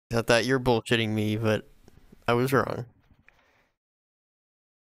I thought you're bullshitting me, but I was wrong.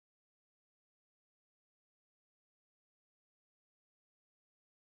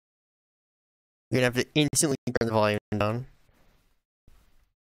 You're gonna have to instantly turn the volume down.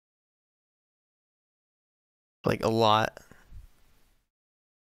 Like a lot.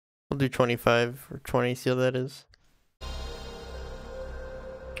 We'll do 25 or 20, see how that is.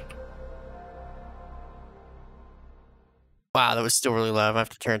 Wow, that was still really loud. I have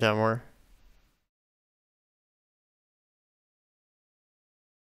to turn it down more.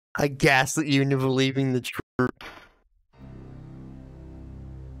 I gaslit you into believing the truth.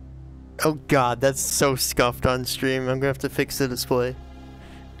 Oh god, that's so scuffed on stream. I'm gonna have to fix the display.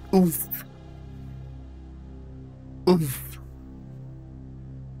 Oof. Oof.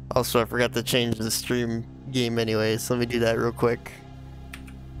 Also, I forgot to change the stream game anyway, so let me do that real quick.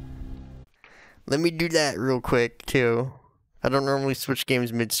 Too. I don't normally switch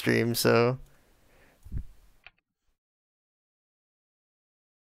games midstream, so...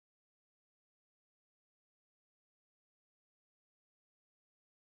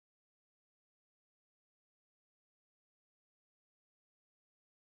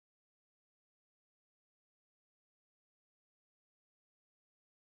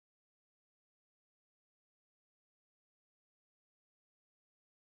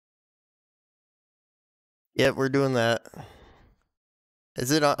 Yep, we're doing that. Is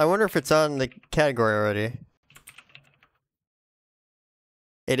it on? I wonder if it's on the category already.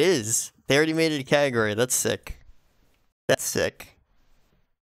 It is. They already made it a category. That's sick. That's sick.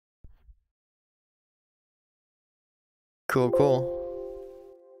 Cool, cool.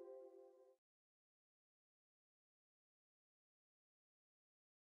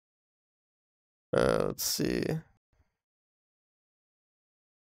 Let's see.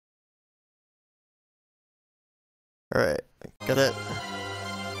 Alright, got it.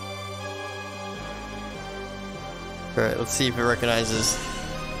 Alright, let's see if it recognizes.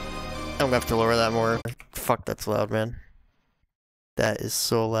 I'm gonna have to lower that more. Fuck, that's loud, man. That is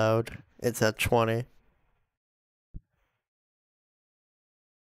so loud. It's at 20.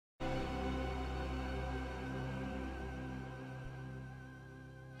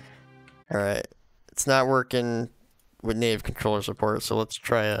 Alright, it's not working with native controller support, so let's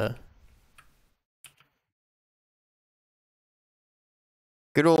try a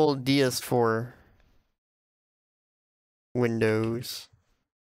good old DS4 Windows.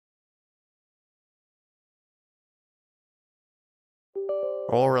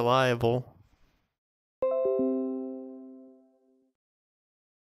 All reliable.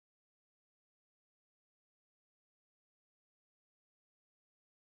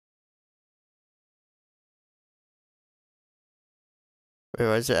 Wait,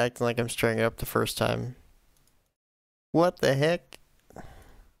 why is it acting like I'm starting it up the first time? What the heck?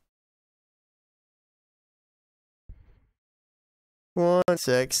 One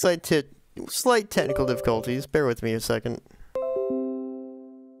sec. Slight technical difficulties. Bear with me a second.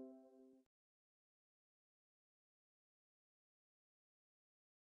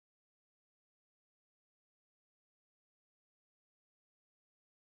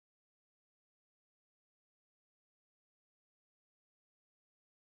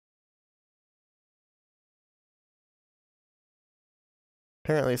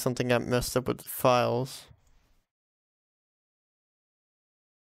 Apparently something got messed up with the files.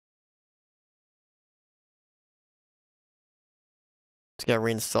 Just gotta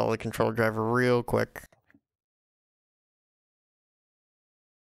reinstall the control driver real quick.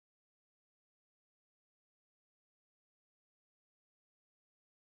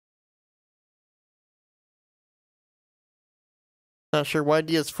 Not sure why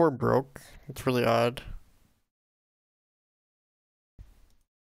DS4 broke. It's really odd.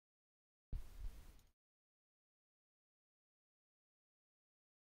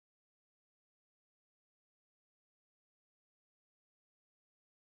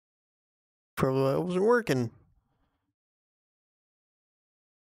 Probably why it wasn't working.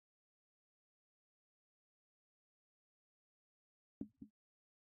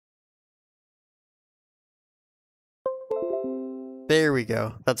 There we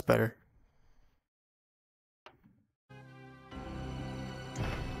go. That's better.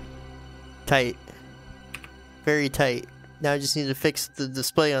 Tight. Very tight. Now I just need to fix the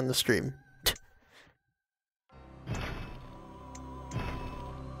display on the stream.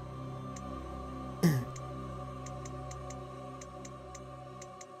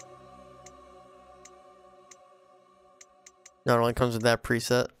 Not only comes with that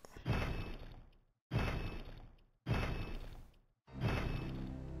preset.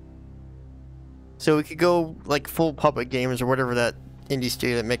 So we could go like full puppet games or whatever that indie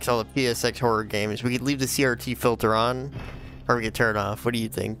studio that makes all the PSX horror games. We could leave the CRT filter on, or we could turn it off. What do you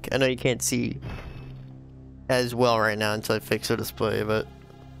think? I know you can't see as well right now until I fix the display, but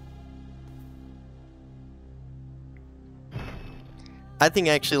I think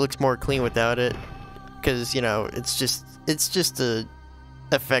it actually looks more clean without it, because, you know, it's just a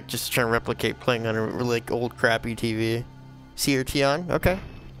effect just to try and replicate playing on a like old crappy TV. CRT on? Okay.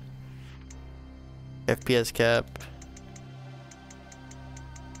 FPS cap.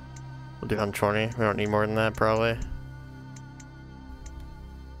 We'll do 120. We don't need more than that, probably.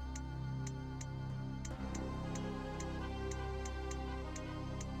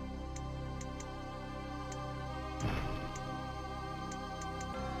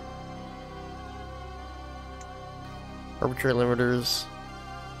 Arbitrary limiters.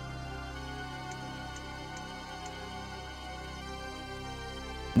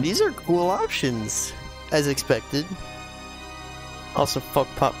 These are cool options, as expected. Also, fuck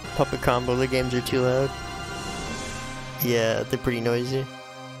Puppet Combo, the games are too loud. Yeah, they're pretty noisy.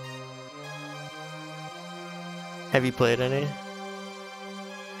 Have you played any?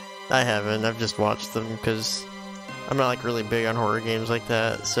 I haven't, I've just watched them, because I'm not like really big on horror games like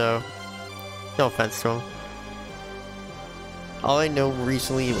that, so no offense to them. All I know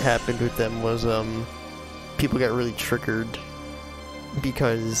recently happened with them was, people got really triggered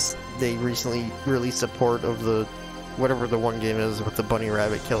because they recently released support of the whatever the one game is with the bunny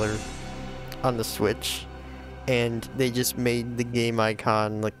rabbit killer on the Switch, and they just made the game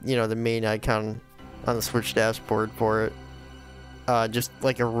icon, like, you know, the main icon on the Switch dashboard for it, just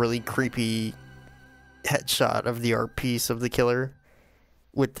like a really creepy headshot of the art piece of the killer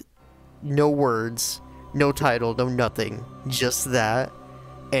with no words, no title, no nothing, just that,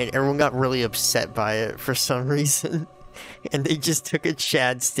 and everyone got really upset by it for some reason. And they just took a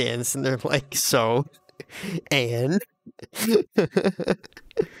Chad stance, and they're like, so, and?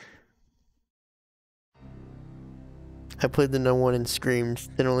 I played the No One and screamed,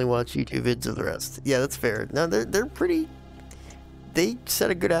 then only watch YouTube vids of the rest. Yeah, that's fair. No, they're pretty, they set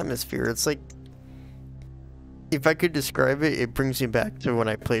a good atmosphere. It's like, if I could describe it, it brings me back to when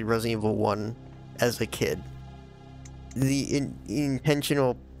I played Resident Evil 1 as a kid. The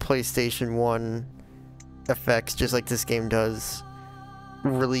intentional PlayStation 1 effects, just like this game does,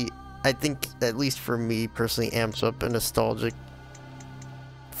 really, I think, at least for me personally, amps up a nostalgic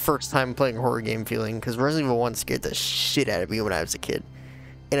first time playing a horror game feeling, because Resident Evil 1 scared the shit out of me when I was a kid,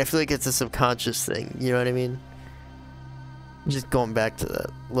 and I feel like it's a subconscious thing, you know what I mean? Just going back to that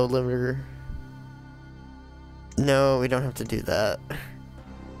low limiter. No, we don't have to do that.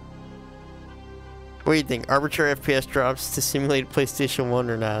 What do you think? Arbitrary FPS drops to simulate PlayStation 1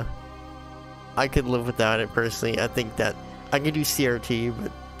 or not? I could live without it personally. I think that I could do CRT,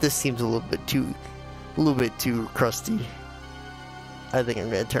 but this seems a little bit too crusty. I think I'm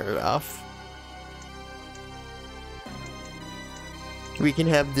gonna turn it off. We can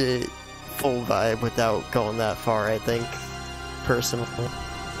have the full vibe without going that far, I think, personally.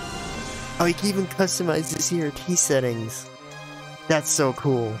 Oh, you can even customize the CRT settings. That's so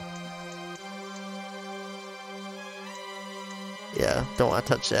cool. Yeah, don't want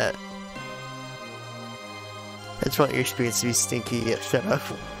to touch that. I just want your experience to be stinky. Yeah, shut up.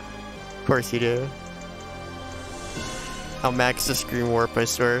 Of course you do. I'll max the screen warp, I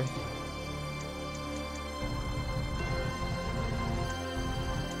swear.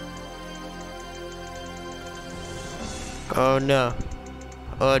 Oh no.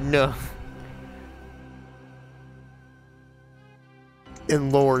 Oh no.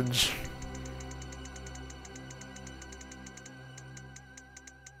 Enlarge.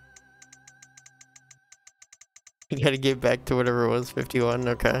 You gotta get back to whatever it was, 51,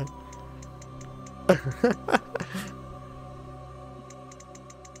 okay.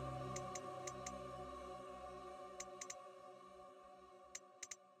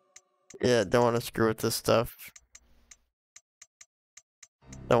 Yeah, don't want to screw with this stuff.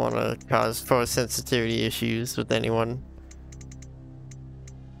 Don't want to cause photosensitivity issues with anyone.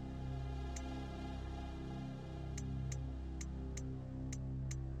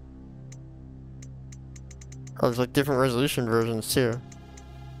 Oh, there's like different resolution versions too.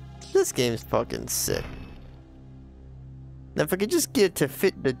 This game's fucking sick. Now if I could just get it to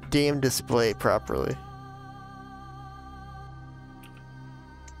fit the damn display properly.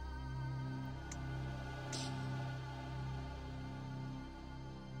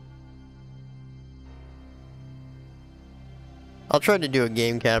 I'll try to do a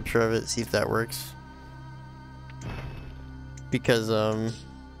game capture of it, see if that works. Because,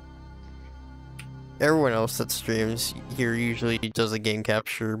 everyone else that streams here usually does a game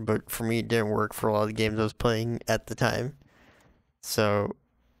capture, but for me it didn't work for a lot of the games I was playing at the time. So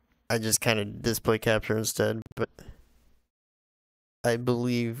I just kind of display capture instead, but I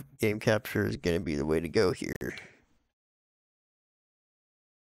believe game capture is going to be the way to go here.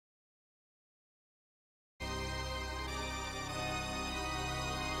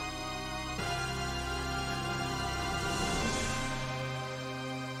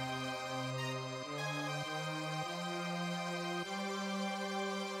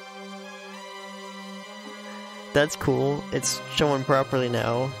 That's cool. It's showing properly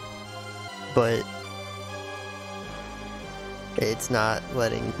now, but it's not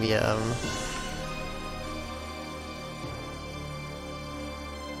letting me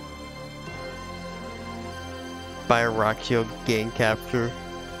buy a rock shield game capture.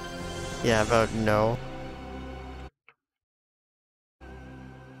 Yeah, about no.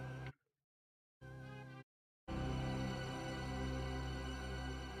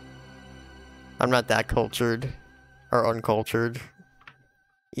 I'm not that cultured or uncultured.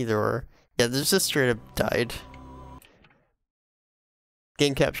 Either or. Yeah, this just straight up died.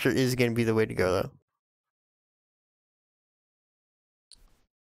 Game capture is gonna be the way to go though.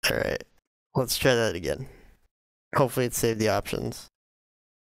 Alright. Let's try that again. Hopefully it saved the options.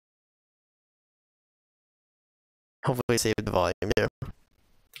 Hopefully it saved the volume too.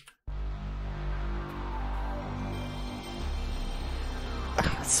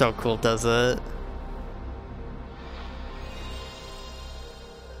 So cool, does it?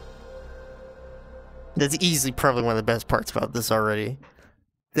 That's easily probably one of the best parts about this already.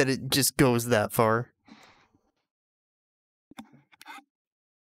 That it just goes that far.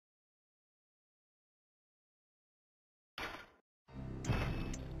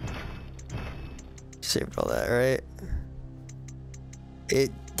 Saved all that, right?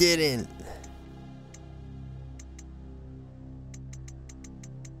 It didn't.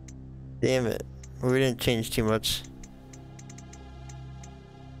 Damn it. We didn't change too much.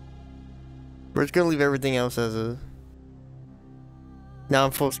 We're just gonna leave everything else as is. Now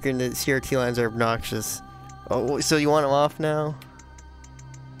I'm full screen, the CRT lines are obnoxious. Oh, so you want them off now?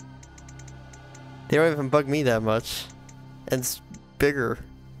 They don't even bug me that much. And it's bigger.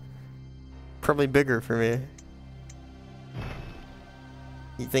 Probably bigger for me.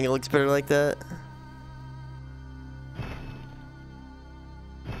 You think it looks better like that?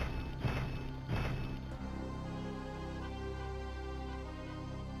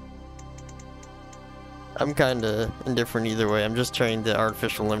 I'm kinda indifferent either way. I'm just turning the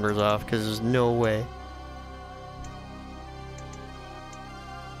artificial limbers off because there's no way.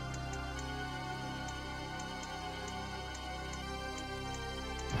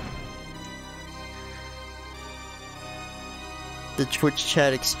 The Twitch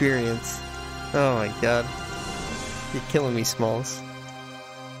chat experience. Oh my god. You're killing me, Smalls.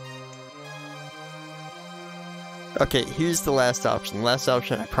 Okay, here's the last option. Last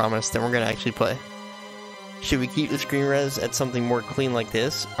option, I promise, then we're gonna actually play. Should we keep the screen res at something more clean like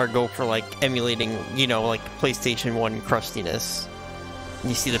this, or go for like emulating, you know, like PlayStation 1 crustiness?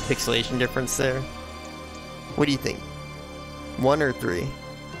 You see the pixelation difference there? What do you think? 1 or 3?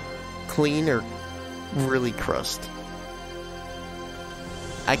 Clean or really crust?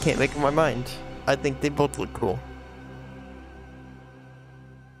 I can't make up my mind. I think they both look cool.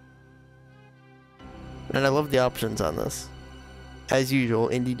 And I love the options on this. As usual,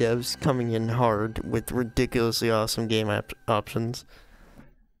 indie devs coming in hard with ridiculously awesome game options.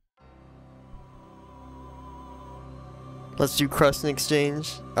 Let's do crust and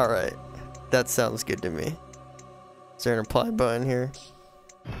exchange. Alright, that sounds good to me. Is there an apply button here?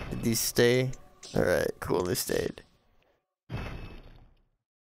 Did these stay? Alright, cool, they stayed.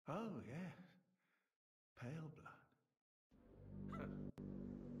 Oh, yeah. Pale blood.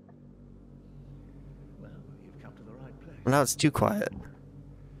 Well, you've come to the right place. Now it's too quiet.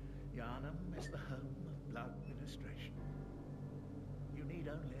 Yarnum is the home of blood administration. You need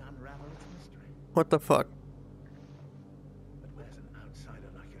only unravel its mystery. What the fuck? But where's an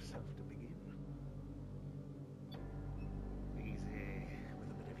outsider like yourself to begin? Easy, with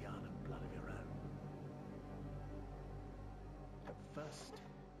a bit of Yarnum blood of your own. At first,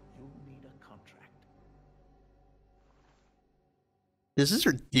 you'll need a contract. This is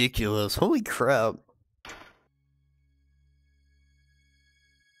ridiculous. Holy crap.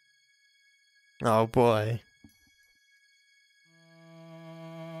 Oh boy.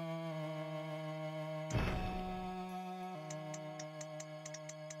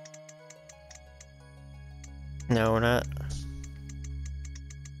 No, we're not.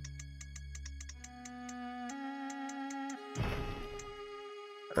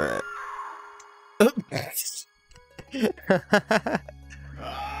 Alright.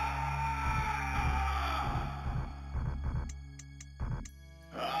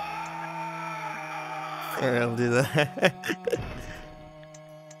 Alright, I'll do that.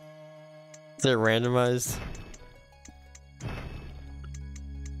 Is it randomized?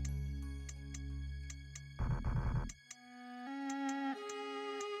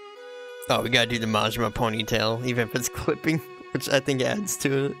 Oh, we gotta do the Majima ponytail, even if it's clipping, which I think adds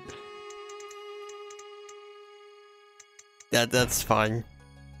to it. That's fine.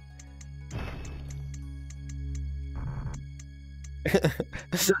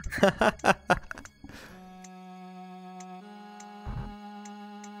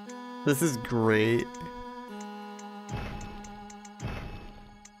 This is great.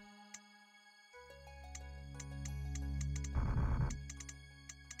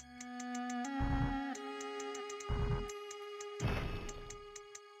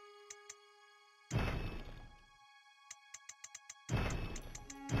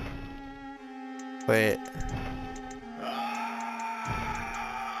 Wait.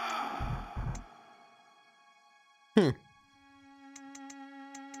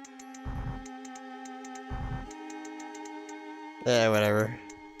 Yeah, whatever.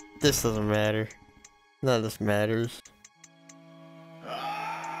 This doesn't matter. None of this matters.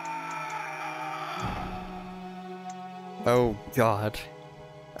 Oh god.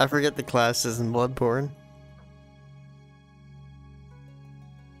 I forget the classes in Bloodborne.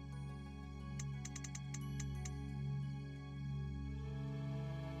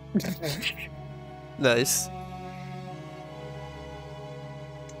 Nice.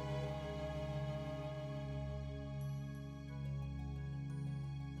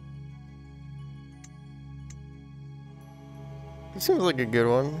 This seems like a good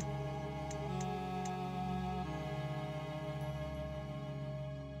one.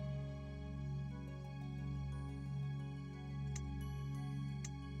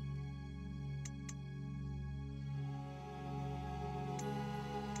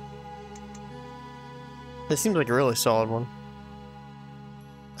 This seems like a really solid one.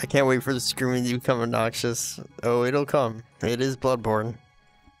 I can't wait for the screaming to become obnoxious. Oh, it'll come. It is Bloodborne.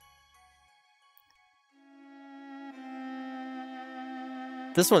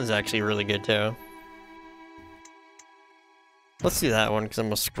 This one's actually really good too. Let's do that one because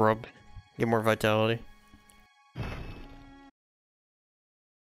I'm a scrub. Get more vitality.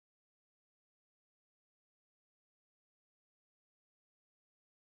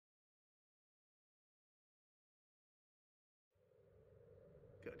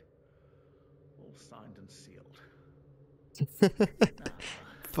 Good. All signed and sealed.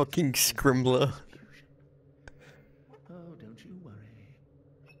 Fucking Scrimbler. Oh, don't you worry.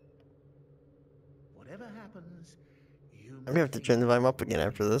 Whatever happens, I'm gonna have to turn the volume up again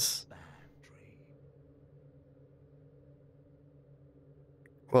after this.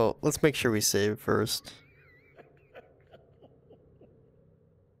 Well, let's make sure we save first.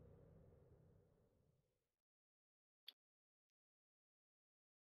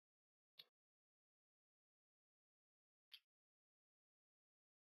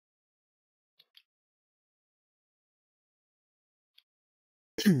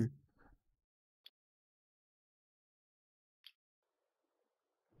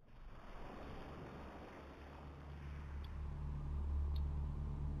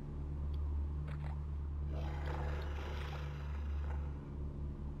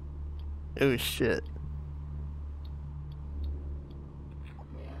 Oh shit.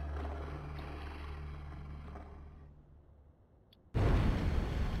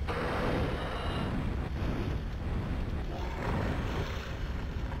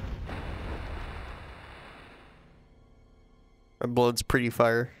 My blood's pretty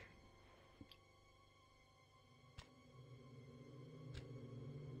fire.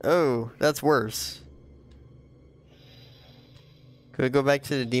 Oh, that's worse. Could we go back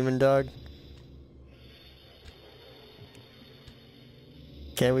to the demon dog?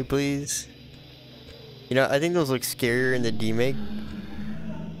 Can we please? You know, I think those look scarier in the remake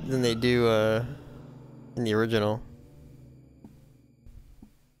than they do in the original.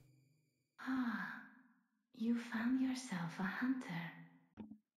 Ah, you found yourself a hunter.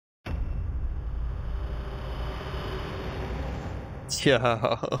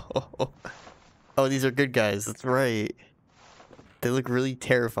 Yeah. Oh, these are good guys. That's right. They look really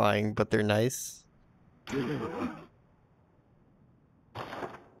terrifying, but they're nice.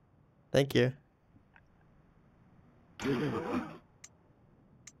 Thank you.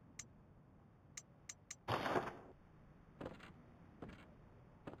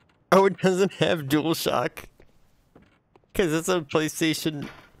 Oh, it doesn't have DualShock. Because it's a PlayStation.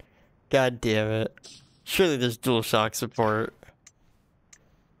 God damn it. Surely there's DualShock support.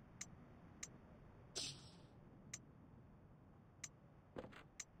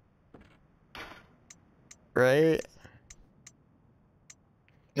 Right?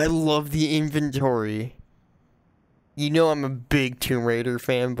 I love the inventory. You know I'm a big Tomb Raider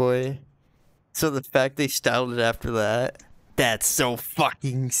fanboy. So the fact they styled it after that, that's so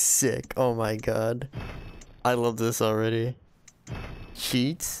fucking sick. Oh my god. I love this already.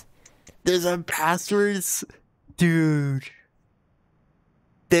 Cheats? There's a passwords? Dude.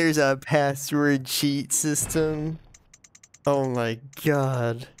 There's a password cheat system. Oh my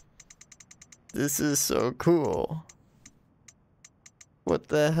god. This is so cool. What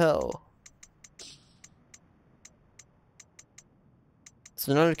the hell? Is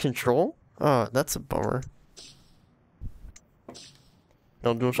it under control? Oh, that's a bummer.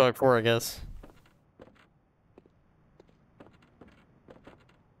 No DualShock 4, I guess.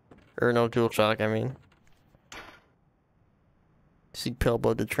 Or no DualShock, I mean. Seek pale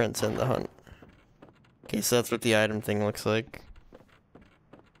blood to transcend the hunt. Okay, so that's what the item thing looks like.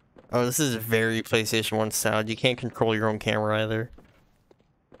 Oh, this is very PlayStation 1 style. You can't control your own camera either.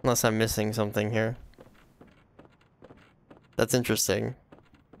 Unless I'm missing something here. That's interesting.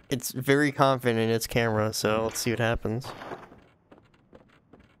 It's very confident in its camera, so let's see what happens.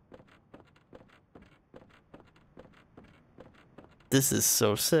 This is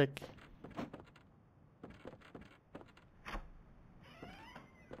so sick.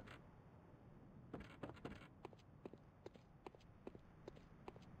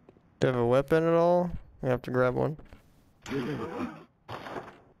 Do you have a weapon at all? You have to grab one.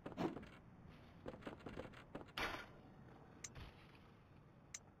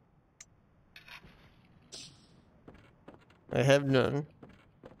 I have none.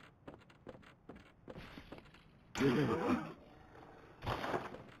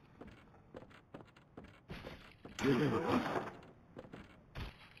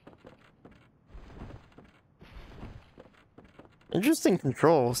 Interesting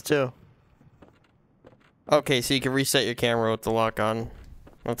controls, too. Okay, so you can reset your camera with the lock on.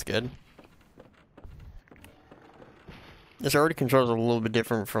 That's good. This already controls a little bit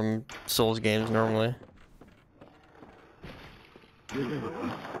different from Souls games normally.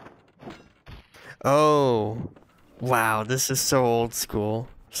 Oh. Wow, this is so old school.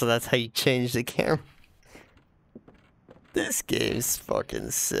 So that's how you change the camera. This game's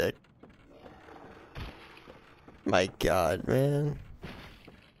fucking sick. My god, man.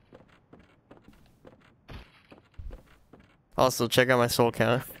 Also, check out my soul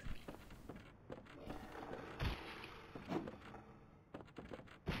count.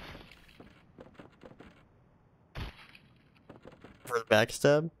 For the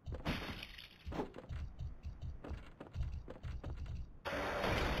backstab.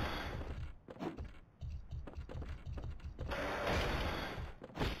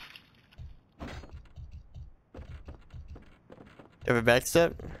 You have a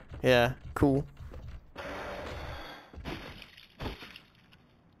backstep? Yeah, cool.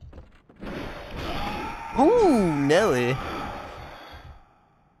 Ooh, Nelly.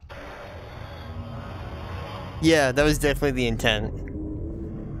 Yeah, that was definitely the intent.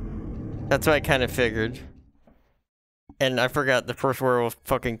 That's what I kind of figured. And I forgot the first werewolf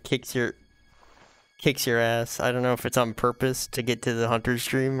fucking kicks your ass. I don't know if it's on purpose to get to the hunter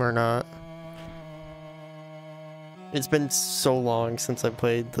stream or not. It's been so long since I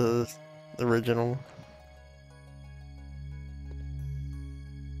played the original.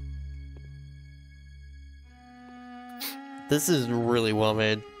 This is really well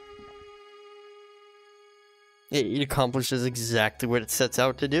made. It accomplishes exactly what it sets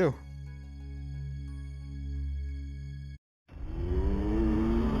out to do.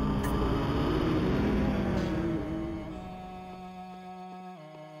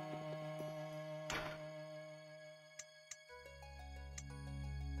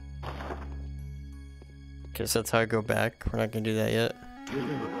 Okay, so that's how I go back. We're not gonna do that yet.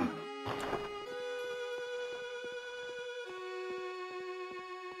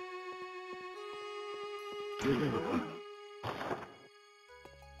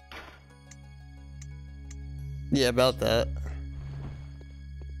 Yeah, about that.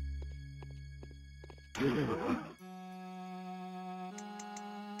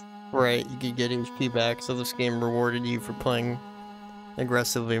 Right, you could get HP back, so this game rewarded you for playing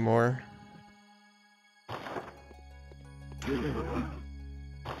aggressively more.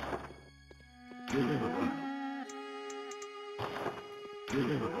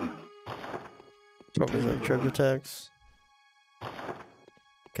 What was that? Treasure tags?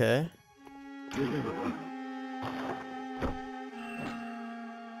 Okay.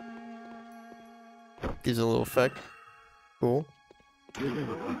 Gives a little effect. Cool.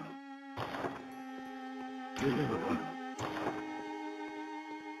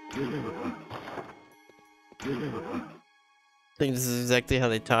 I think this is exactly how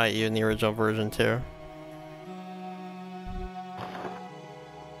they taught you in the original version too.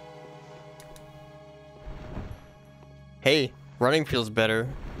 Hey, running feels better.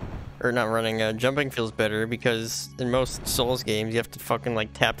 Or not running, jumping feels better because in most Souls games you have to fucking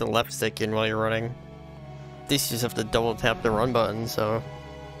like tap the left stick in while you're running. This you just have to double tap the run button, so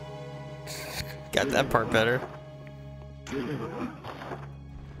got that part better. Yeah,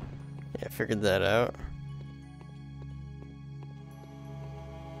 I figured that out.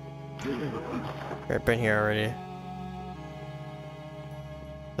 I've been here already.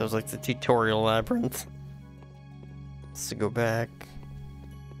 That was like the tutorial labyrinth. Let's go back.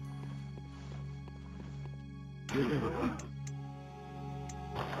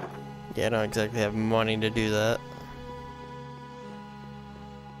 Yeah, I don't exactly have money to do that.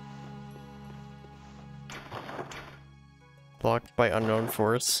 Blocked by unknown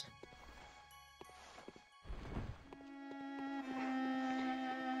force.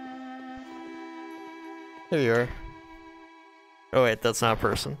 There you are. Oh wait, that's not a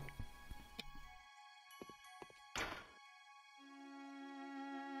person.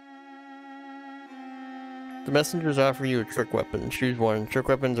 The messengers offer you a trick weapon. Choose one. Trick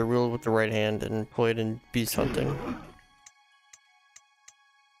weapons are wielded with the right hand and employed in beast hunting.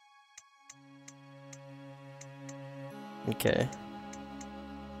 Okay.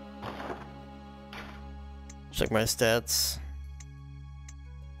 Check my stats.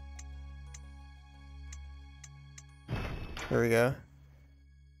 There we go.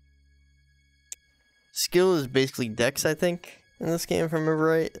 Skill is basically dex, I think, in this game, if I remember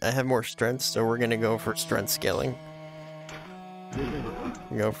right. I have more strength, so we're gonna go for strength scaling.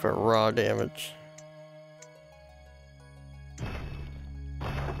 Go for raw damage.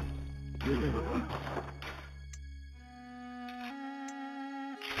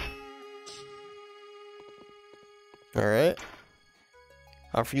 Alright.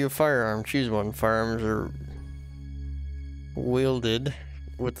 Offer you a firearm. Choose one. Firearms are wielded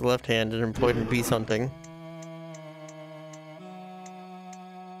with the left hand and employed in beast hunting.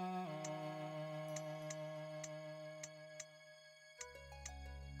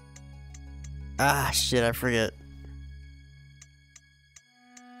 Ah, shit, I forget.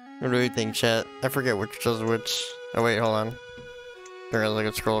 What do you think, chat? I forget which does which. Oh, wait, hold on. There is like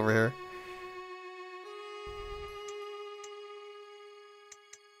a scroll over here.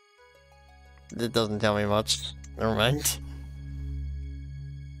 It doesn't tell me much. Never mind.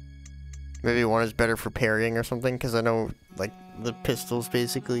 Maybe one is better for parrying or something, because I know, like, the pistols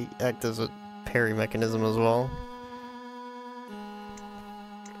basically act as a parry mechanism as well.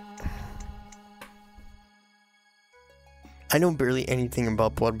 I know barely anything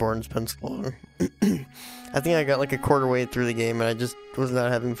about Bloodborne's pencil. I think I got like a quarter way through the game and I just was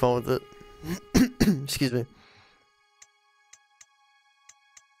not having fun with it. Excuse me.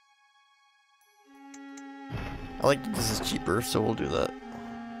 I like that this is cheaper, so we'll do that.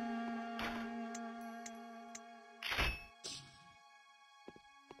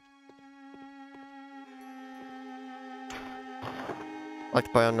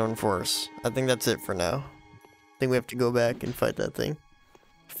 Locked by unknown force. I think that's it for now. I think we have to go back and fight that thing.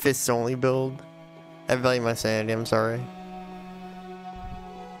 Fists only build. I value my sanity, I'm sorry.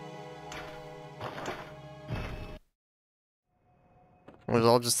 It was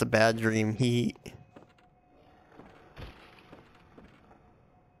all just a bad dream.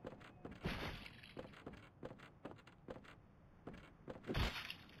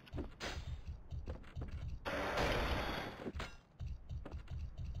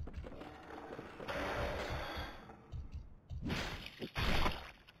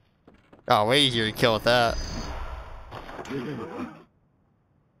 Oh, way easier to kill with that.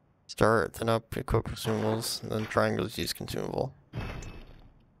 Start, then up, equip consumables, and then triangles use consumable.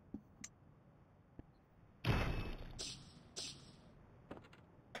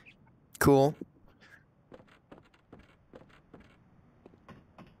 Cool.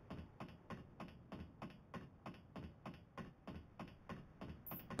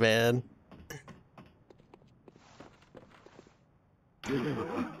 Man.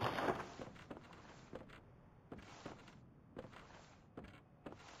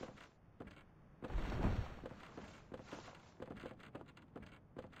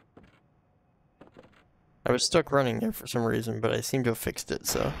 I was stuck running there for some reason, but I seem to have fixed it,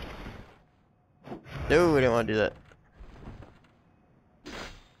 so. No, I didn't want to do that.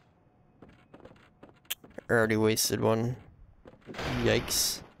 I already wasted one.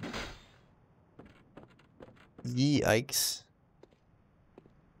 Yikes. Yikes.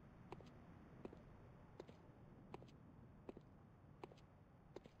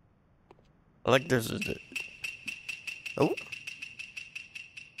 I like there's a Oh.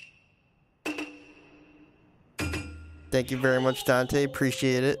 Thank you very much, Dante.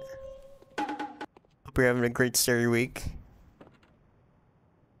 Appreciate it. Hope you're having a great start of your week.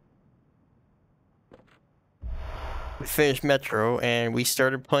 We finished Metro and we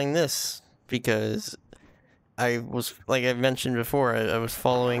started playing this because I was, like I mentioned before, I was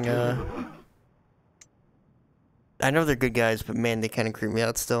following, I know they're good guys, but man, they kind of creep me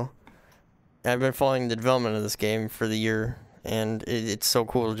out still. I've been following the development of this game for the year, and it's so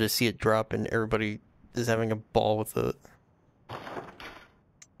cool to just see it drop and everybody is having a ball with it.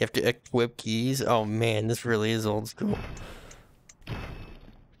 You have to equip keys. Oh man, this really is old school.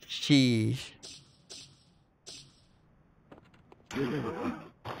 Sheesh.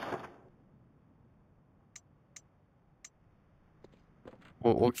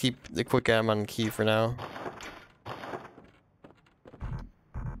 We'll keep the quick aim on key for now.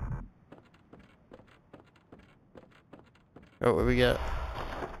 Oh, what we got?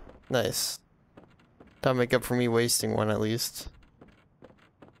 Nice. That'll make up for me wasting one at least.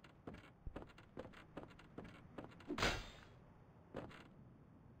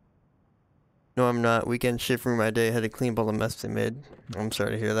 No, I'm not. Weekend shift for my day. Had to clean up all the mess they made. I'm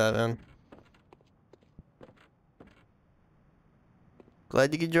sorry to hear that, man.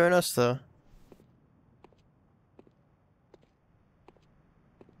 Glad you could join us, though.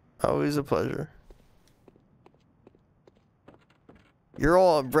 Always a pleasure. You're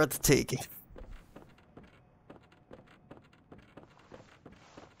all breathtaking.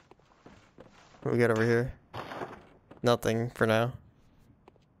 What we got over here? Nothing for now.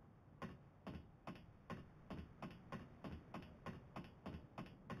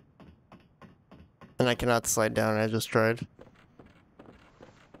 And I cannot slide down, I just tried.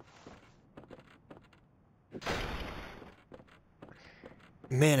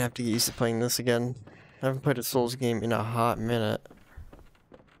 Man, I have to get used to playing this again. I haven't played a Souls game in a hot minute.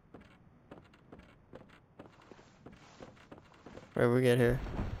 What do we get here?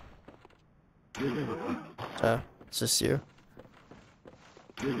 Oh, it's just you.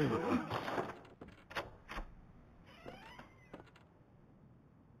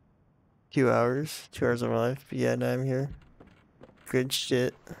 2 hours. 2 hours of my life. But yeah, now I'm here. Good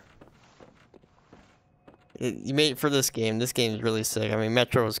shit. You made it for this game. This game's really sick. I mean,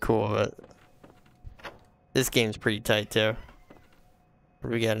 Metro was cool, but this game's pretty tight too. What do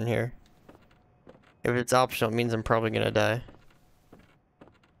we got in here? If it's optional, it means I'm probably gonna die.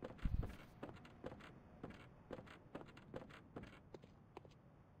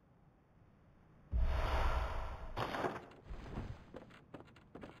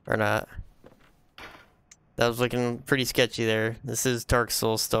 Or not. That was looking pretty sketchy there. This is Dark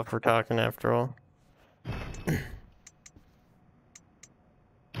Souls stuff we're talking after all.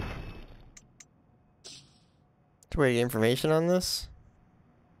 Do we get information on this?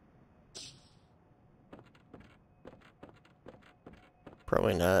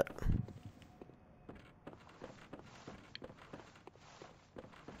 Probably not.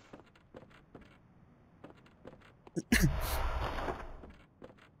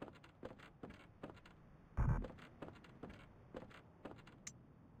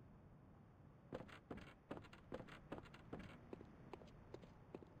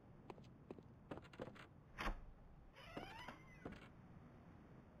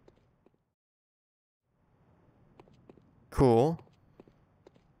 Cool.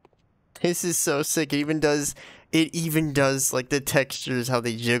 This is so sick. It even does like the textures, how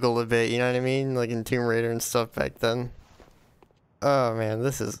they jiggle a bit, you know what I mean? Like in Tomb Raider and stuff back then. Oh man,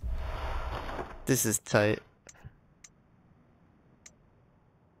 this is tight.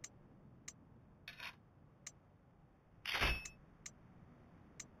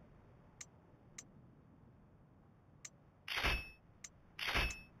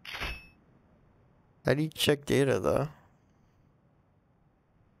 How do you check data though?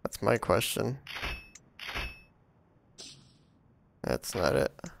 That's my question. That's not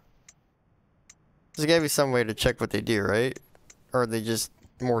it. There's gotta be some way to check what they do, right? Or are they just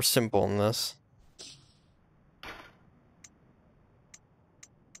more simple in this?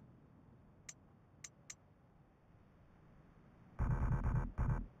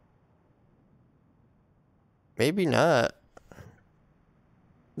 Maybe not.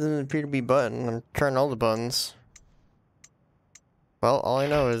 Doesn't appear to be button. I'm trying all the buttons. Well, all I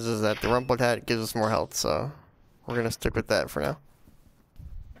know is that the rumpled hat gives us more health, so we're gonna stick with that for now.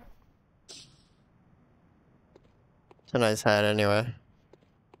 It's a nice hat anyway.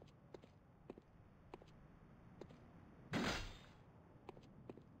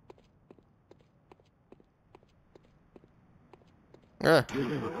 Ah.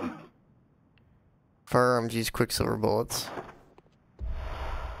 Firearms use quicksilver bullets.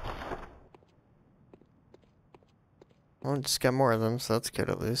 Well, just got more of them, so that's good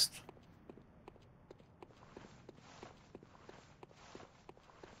at least.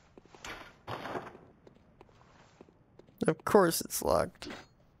 Of course it's locked.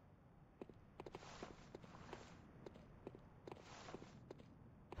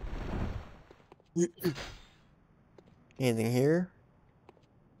 Anything here?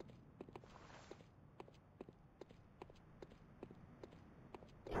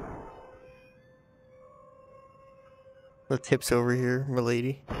 The tips over here,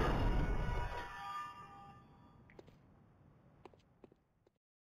 milady.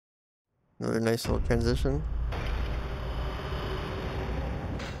 Another nice little transition.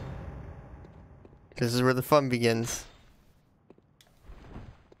 This is where the fun begins.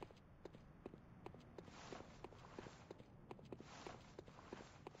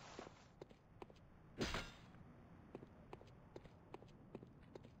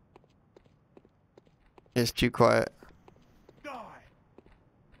 It's too quiet. Die!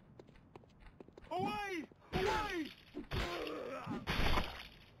 Away! Away!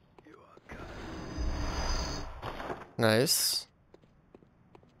 You are cut. Nice.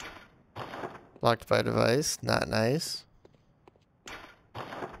 Locked by device, not nice.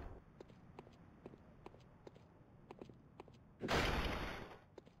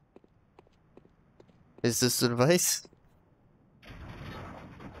 Is this the device?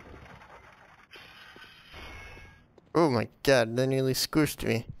 Oh my god, that nearly squished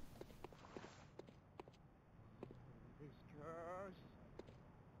me. This curse.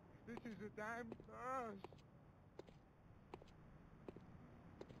 This is a damn curse.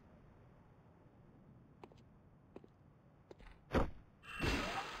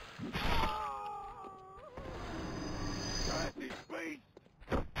 Cursed beast!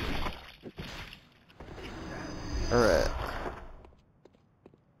 Alright.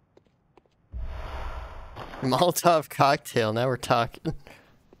 Molotov cocktail, now we're talking.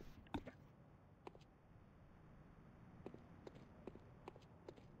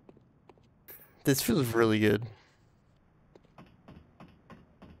 This feels really good.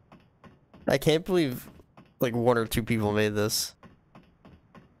 I can't believe like 1 or 2 people made this.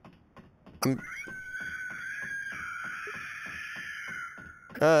 Oh,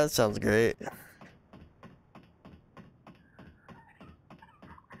 that sounds great.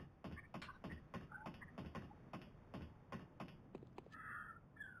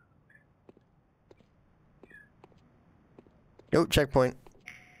 Nope, checkpoint.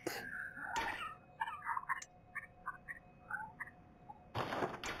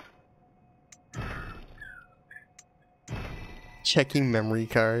 Checking memory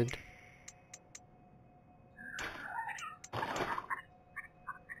card.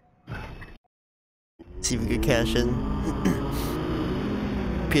 See if we could cash in.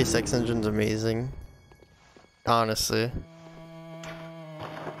 PSX engine's amazing. Honestly.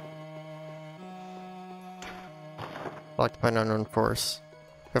 Locked by an unknown force.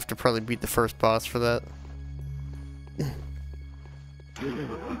 We have to probably beat the first boss for that.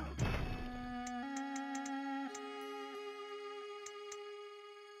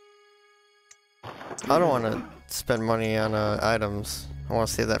 I don't want to spend money on items. I want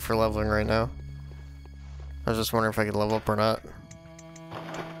to save that for leveling right now. I was just wondering if I could level up or not.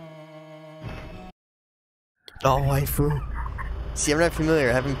 Oh, waifu. See, I'm not familiar.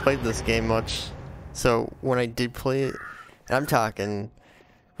 I haven't played this game much. So, when I did play it, and I'm talking,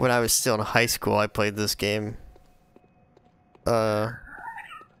 when I was still in high school, I played this game. I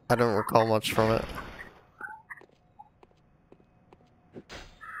don't recall much from it.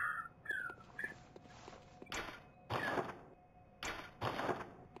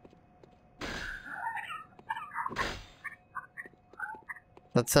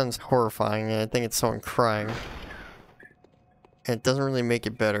 That sounds horrifying, and I think it's someone crying. And it doesn't really make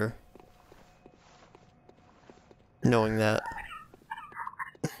it better. Knowing that.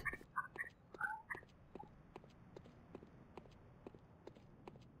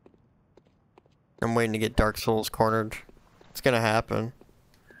 I'm waiting to get Dark Souls cornered. It's gonna happen.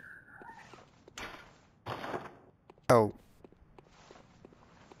 Oh.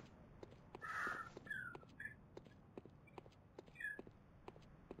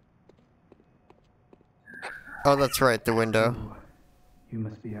 Oh, that's right, the window. Oh, you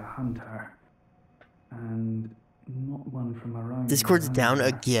must be a hunter. And not one from around. Discord's here down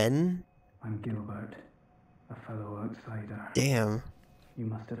either. again? I'm Gilbert, a fellow outsider. Damn. You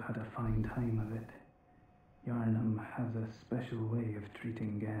must have had a fine time of it. Yarnum has a special way of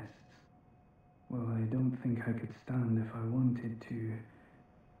treating guests. Well, I don't think I could stand if I wanted to.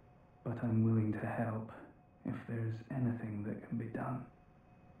 but I'm willing to help if there's anything that can be done.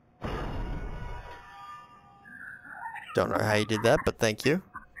 Don't know how you did that, but thank you.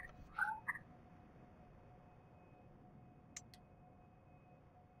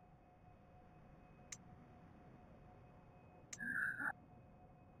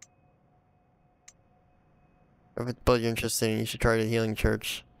 If it's blood you're interested in, you should try the Healing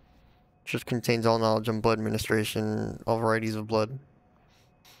Church. Church contains all knowledge on blood administration, all varieties of blood.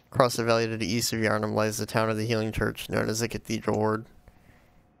 Across the valley to the east of Yarnum lies the town of the Healing Church, known as the Cathedral Ward.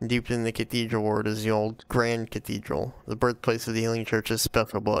 Deep in the Cathedral Ward is the old Grand Cathedral. The birthplace of the Healing Church is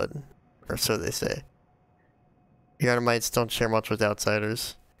special blood, or so they say. Yarnumites don't share much with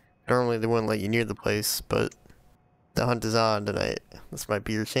outsiders. Normally they wouldn't let you near the place, but the hunt is on tonight. This might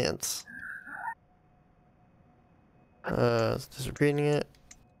be your chance. Just repeating it.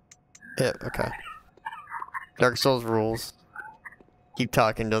 Yeah, okay. Dark Souls rules. Keep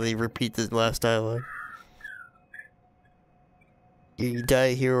talking till they repeat the last dialogue. You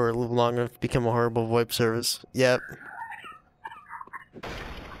die here or live long enough to become a horrible VoIP service. Yep.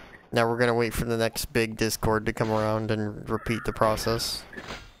 Now we're gonna wait for the next big Discord to come around and repeat the process.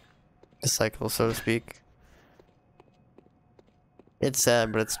 The cycle, so to speak. It's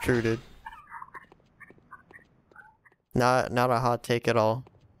sad, but it's true, dude. Not a hot take at all.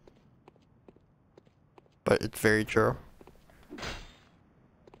 But it's very true.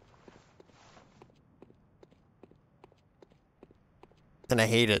 And I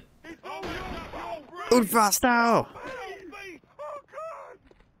hate it. Unfasto!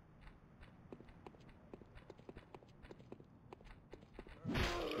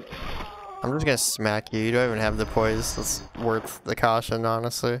 I'm just gonna smack you. You don't even have the poise. That's worth the caution,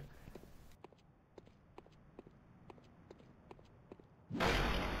 honestly.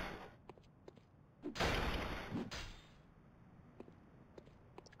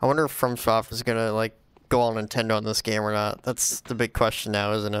 I wonder if FromSoft is gonna, like, go all Nintendo on this game or not. That's the big question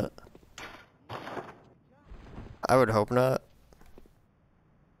now, isn't it? I would hope not.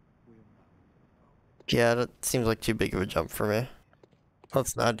 Yeah, that seems like too big of a jump for me.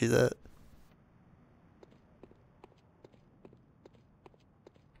 Let's not do that.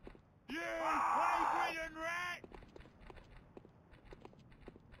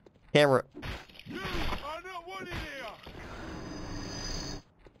 Camera.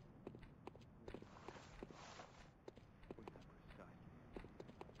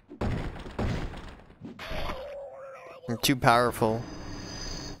 I'm too powerful.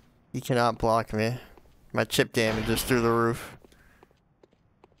 You cannot block me. My chip damage is through the roof.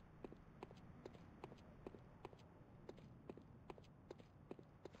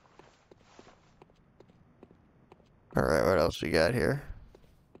 Alright, what else we got here?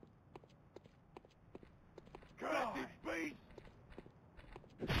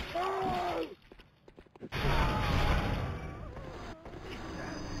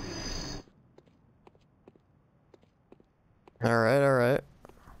 Alright, alright.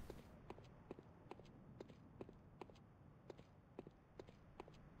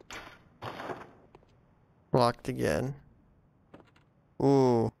 Blocked again.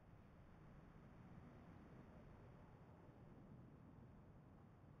 Ooh.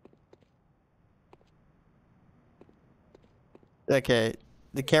 Okay,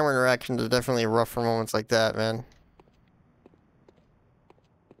 the camera interactions are definitely rough for moments like that, man.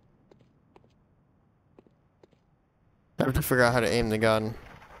 I have to figure out how to aim the gun.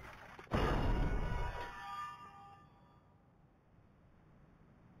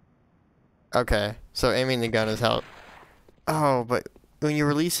 Okay, so aiming the gun is how... Oh, but when you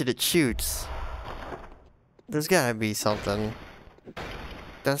release it, it shoots. There's gotta be something.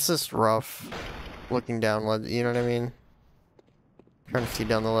 That's just rough. Looking down, you know what I mean? Trying to see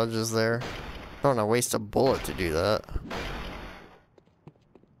down the ledges there. I don't want to waste a bullet to do that.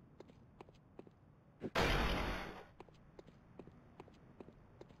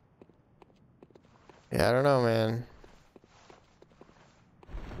 Yeah, I don't know, man.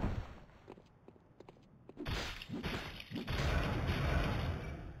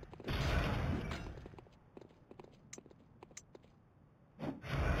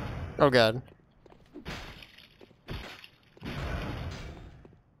 Oh god.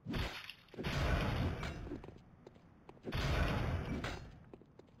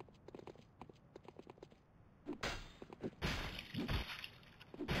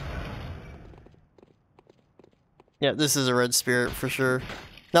 Yeah, this is a red spirit for sure.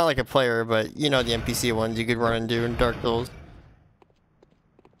 Not like a player, but you know the NPC ones you could run and do in Dark Souls.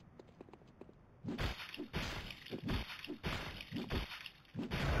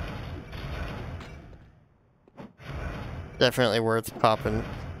 Definitely worth popping.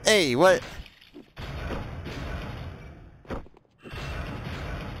 Hey, what?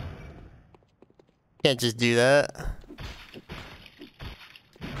 Can't just do that.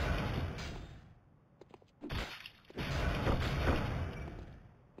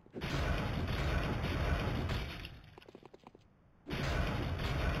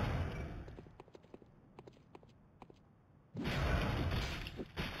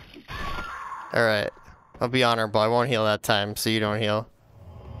 Alright. I'll be honorable. I won't heal that time, so you don't heal.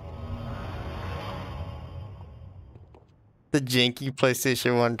 The janky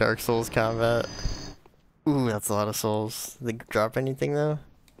PlayStation 1 Dark Souls combat. Ooh, that's a lot of souls. Did they drop anything, though?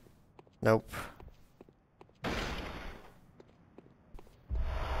 Nope.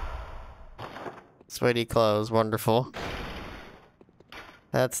 Sweaty clothes. Wonderful.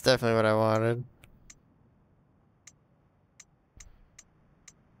 That's definitely what I wanted.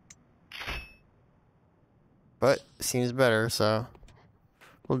 But, seems better, so...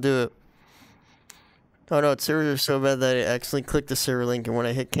 we'll do it. Oh no, its servers are so bad that I accidentally clicked the server link, and when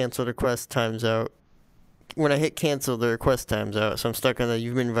I hit cancel, the request times out. When I hit cancel, the request times out, so I'm stuck on the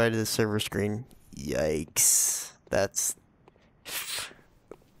you've been invited to the server screen. Yikes. That's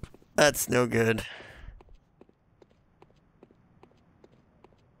no good.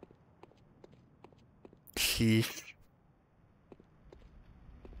 Sheesh.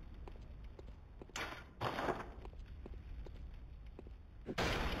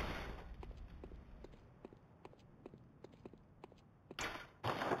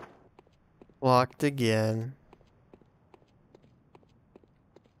 Locked again.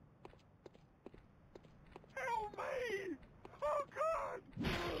 Help me! Oh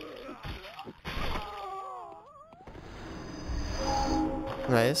God!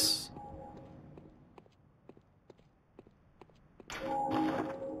 Nice.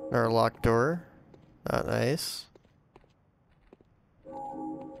 Or locked door. Not nice. It's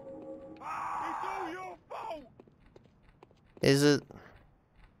all your fault! Is it?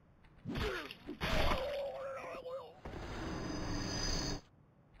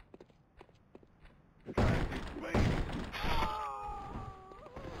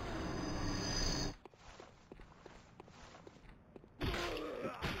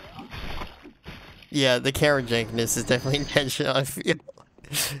 Yeah, the camera jankiness is definitely intentional, I feel.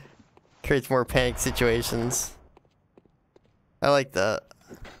 Creates more panic situations. I like that.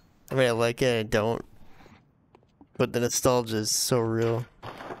 I mean, I like it, I don't. But the nostalgia is so real.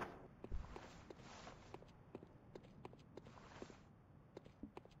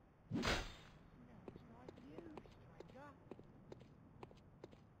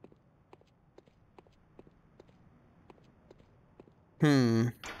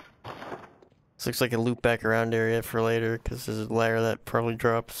 This looks like a loop back around area for later, because there's a ladder that probably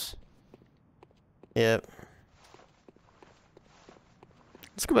drops. Yep.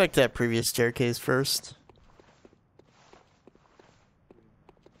 Let's go back to that previous staircase first.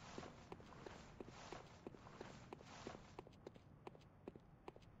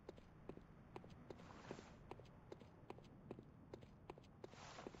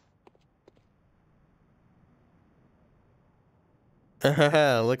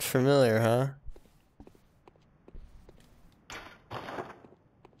 Haha, looks familiar, huh?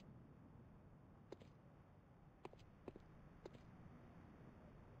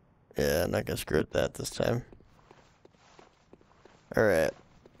 Yeah, I'm not gonna screw with that this time. Alright.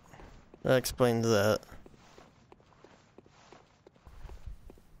 That explains that.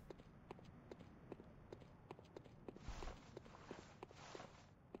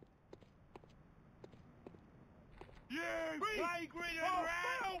 You vagrant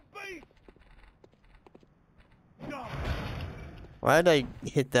rat! Beast! No! Why did I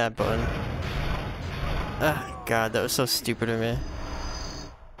hit that button? Ah, God, that was so stupid of me.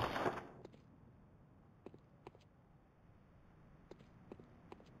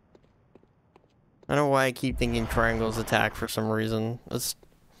 I don't know why I keep thinking triangles attack for some reason. It's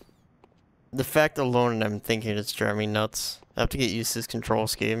the fact alone and I'm thinking it's driving me nuts. I have to get used to this control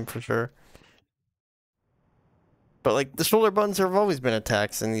scheme for sure. But like the shoulder buttons have always been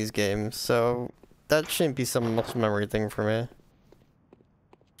attacks in these games, so that shouldn't be some muscle memory thing for me.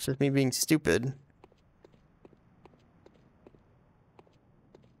 It's just me being stupid.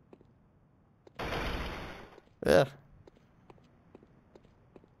 Yeah.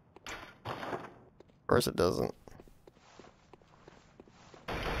 Of course it doesn't.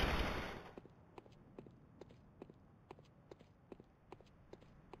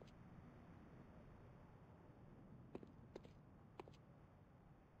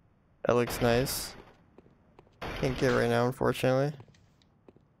 That looks nice. Can't get it right now, unfortunately.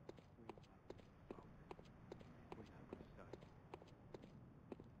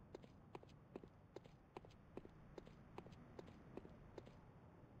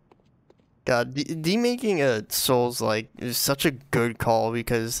 God, demaking a Souls-like is such a good call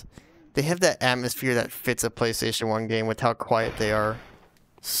because they have that atmosphere that fits a PlayStation 1 game with how quiet they are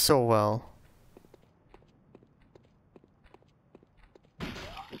so well.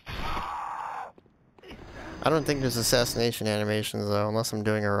 I don't think there's assassination animations though, unless I'm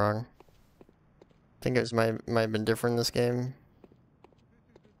doing it wrong. I think it might have been different in this game.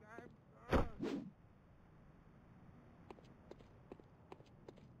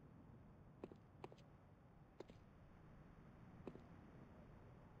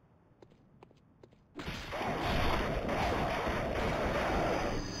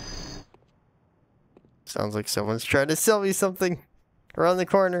 Sounds like someone's trying to sell me something around the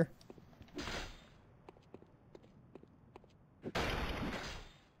corner.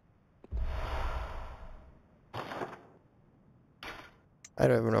 I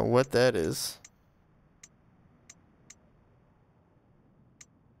don't even know what that is.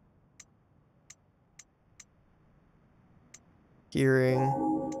 Hearing.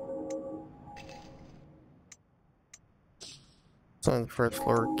 It's on the first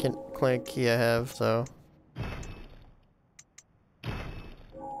floor clinic key I have, so.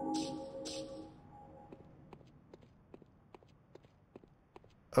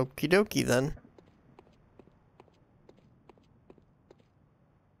 Okie dokie then.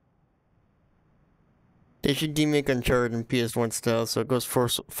 They should demake Uncharted in PS1 style so it goes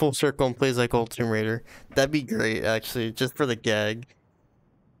full circle and plays like old Tomb Raider. That'd be great, actually, just for the gag.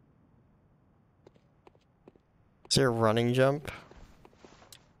 Is there a running jump?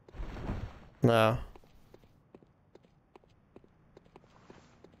 No.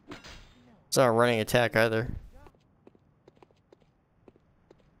 It's not a running attack either.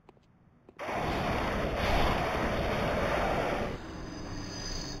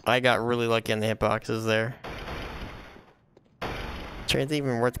 I got really lucky on the hitboxes there. Is there anything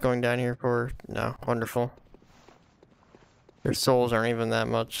even worth going down here for? No. Wonderful. Their souls aren't even that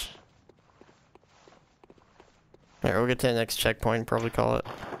much. Alright, we'll get to the next checkpoint, probably call it.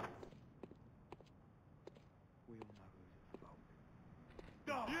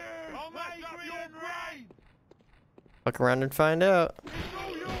 Look around and find out.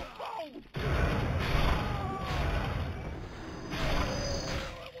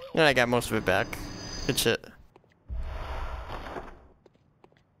 And I got most of it back. Good shit.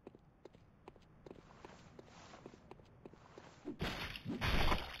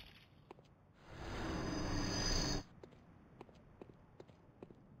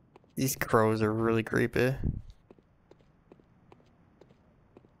 These crows are really creepy.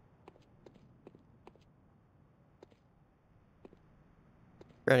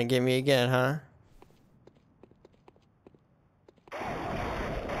 Trying to get me again, huh?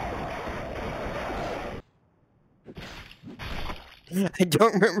 I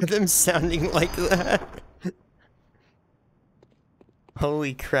don't remember them sounding like that.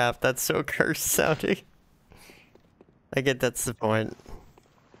 Holy crap, that's so cursed sounding. I get that's the point.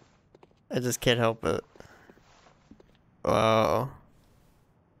 I just can't help it. Wow.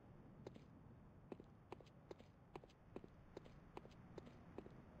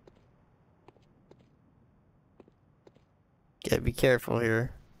 Gotta be careful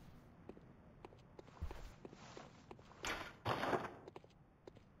here.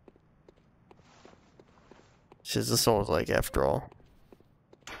 This is the Souls like after all.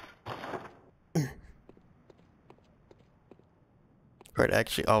 Right,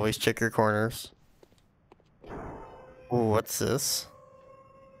 actually always check your corners. Ooh, what's this?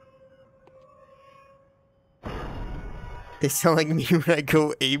 They sound like me when I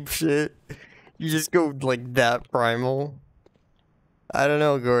go ape shit. You just go like that primal. I don't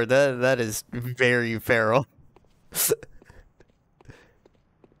know, Gord. That is very feral.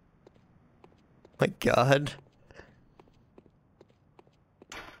 My God.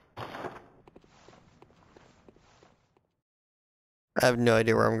 I have no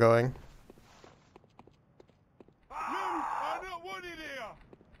idea where I'm going. You are not wanted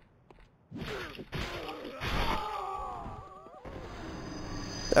here.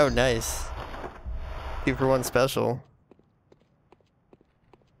 Oh, nice. 2-for-1 special.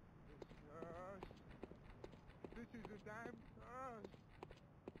 This is a damn curse.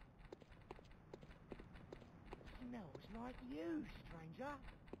 Smells like you, stranger.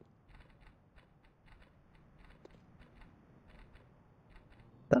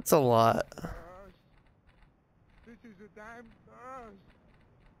 That's a lot. This is a damn curse.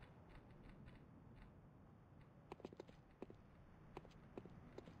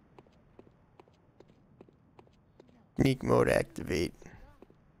 Sneak mode activate.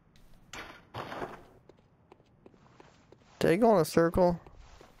 Did I go in a circle?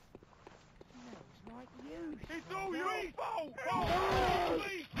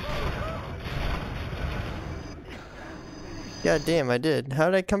 God damn, I did. How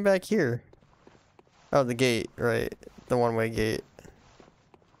did I come back here? Oh, the gate, right. The one-way gate.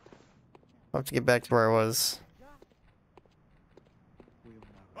 I'll have to get back to where I was.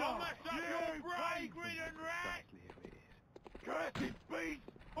 I'll mess up your brain, grinning rat! Cursed beast!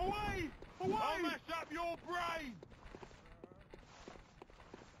 Away! Away! I'll mess up your brain!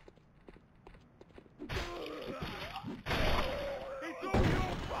 It's all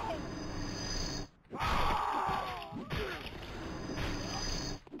your fault!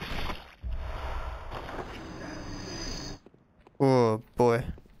 Oh, boy.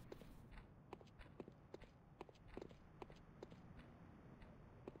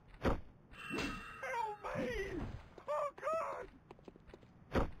 Help me! Oh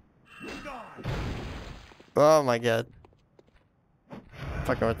God! Die! Oh my god.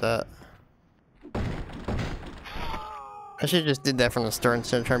 Fucking with that. I should've just did that from the start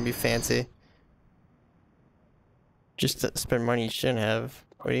instead of trying to be fancy. Just to spend money you shouldn't have.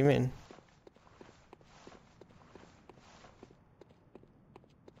 What do you mean?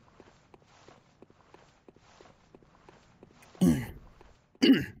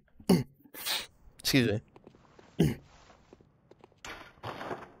 Excuse me.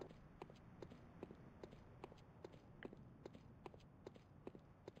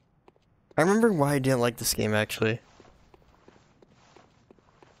 I remember why I didn't like this game, actually.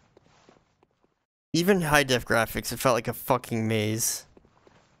 Even high-def graphics, it felt like a fucking maze.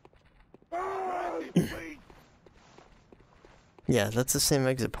 Yeah, that's the same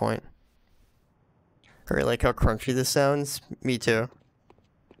exit point. I really like how crunchy this sounds. Me too.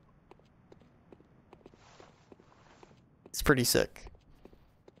 It's pretty sick.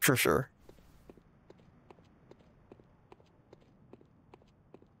 For sure.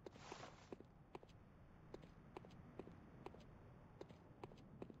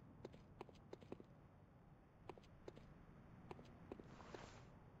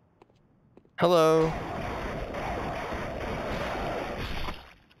 Hello.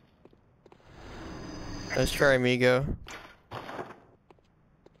 Nice try, amigo.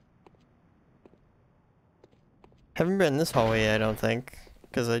 Haven't been in this hallway yet, I don't think.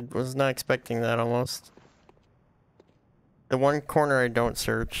 Because I was not expecting that almost. The one corner I don't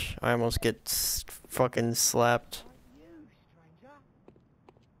search, I almost get fucking slapped.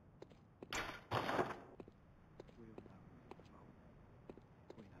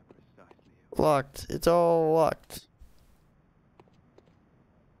 Locked. It's all locked.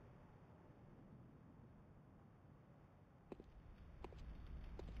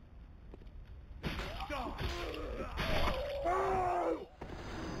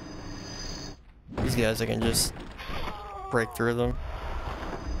 These guys, I can just break through them.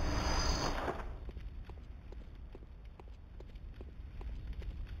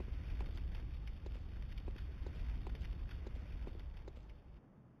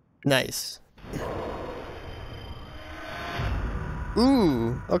 Nice.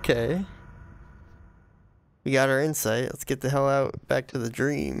 Ooh, okay. We got our insight. Let's get the hell out back to the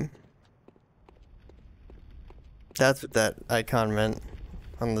dream. That's what that icon meant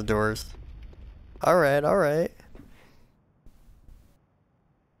on the doors. Alright, alright.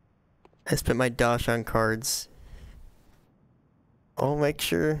 I spent my dosh on cards. I'll make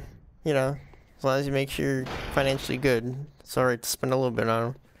sure, you know, as long as you make sure you're financially good, it's alright to spend a little bit on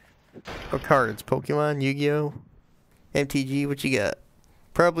them. What cards? Pokemon? Yu-Gi-Oh? MTG? What you got?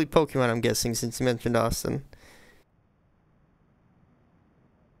 Probably Pokemon, I'm guessing, since you mentioned Austin.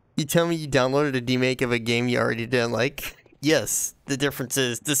 You tell me you downloaded a demake of a game you already didn't like? Yes, the difference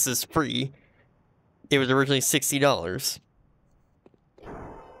is this is free. It was originally $60.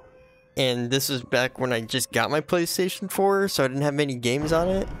 And this was back when I just got my PlayStation 4, so I didn't have many games on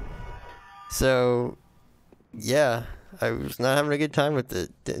it. So, yeah, I was not having a good time with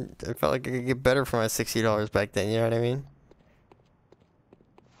it. I felt like I could get better for my $60 back then, you know what I mean?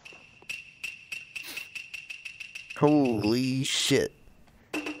 Holy shit.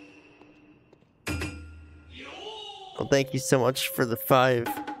 Well, thank you so much for the 5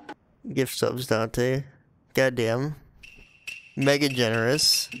 gift subs, Dante. Goddamn. Mega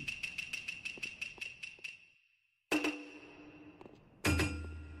generous.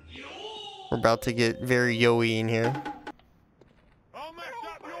 We're about to get very yo-y in here. I'll mess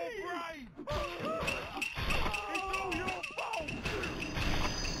up your brain! It's all your fault!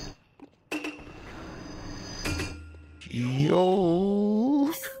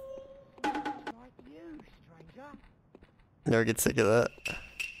 Yo. Like you, stranger. Never get sick of that.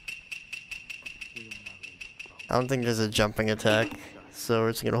 I don't think there's a jumping attack, so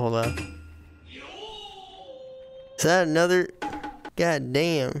we're just gonna hold on. Is that another? God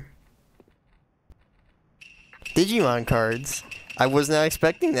damn. Digimon cards. I was not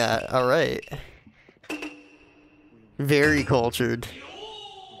expecting that. Alright. Very cultured.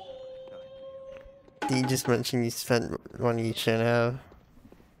 You just mentioned you spent money you shouldn't have.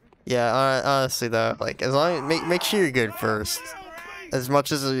 Yeah, honestly though, like, as long as, make sure you're good first. As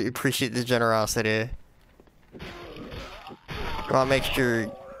much as I appreciate the generosity. I'll make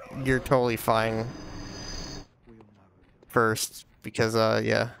sure you're totally fine first, because,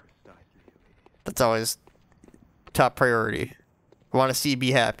 yeah. That's always top priority. I want to see you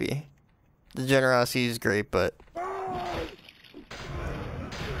be happy. The generosity is great, but...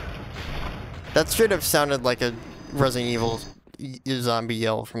 That should have sounded like a Resident Evil zombie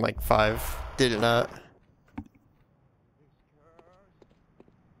yell from, like, 5. Did it not?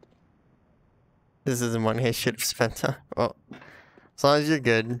 This is the money I should have spent on. Well, as long as you're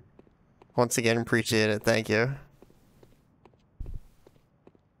good. Once again, appreciate it. Thank you.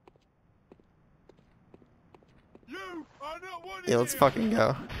 Yeah, let's fucking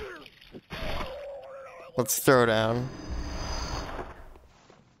go. Let's throw down.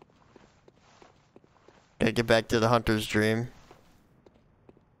 Gotta get back to the hunter's dream.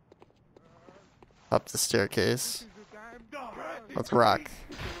 Up the staircase. Let's rock.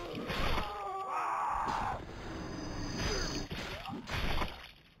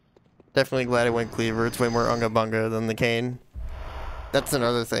 Definitely glad I went Cleaver. It's way more unga bunga than the cane. That's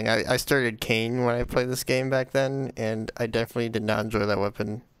another thing. I started cane when I played this game back then, and I definitely did not enjoy that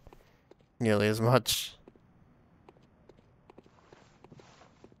weapon nearly as much.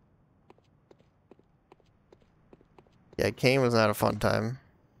 Yeah, cane was not a fun time.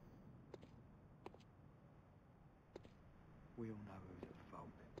 We all know who's at fault.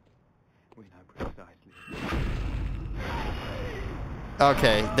 We know precisely.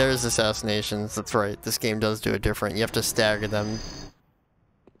 Okay, there's assassinations. That's right. This game does do it different. You have to stagger them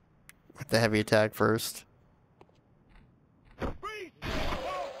with the heavy attack first.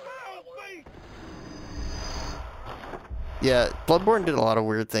 Yeah, Bloodborne did a lot of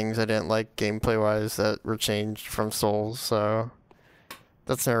weird things I didn't like gameplay-wise that were changed from Souls, so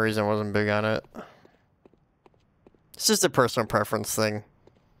that's no reason I wasn't big on it. It's just a personal preference thing.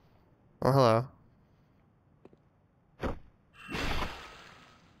 Oh, hello.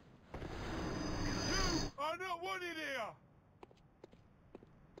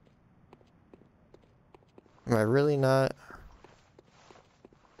 Am I really not?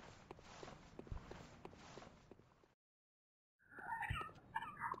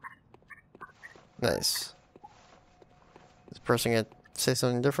 Nice. Is this person gonna say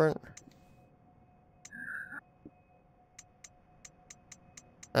something different?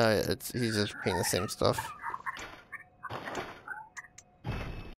 Yeah, he's just repeating the same stuff.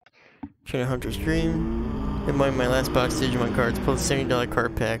 Trying to Hunter's Dream. In my last box Digimon cards, post $70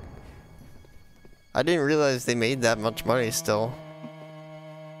 card pack. I didn't realize they made that much money still.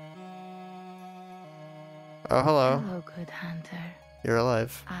 Oh, hello. Hello, good hunter. You're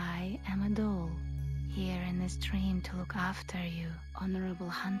alive. I am a doll, here in this dream to look after you, honorable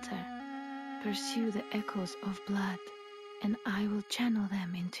hunter. Pursue the echoes of blood, and I will channel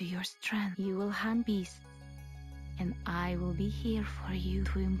them into your strength. You will hunt beasts, and I will be here for you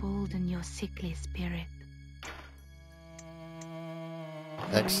to embolden your sickly spirit.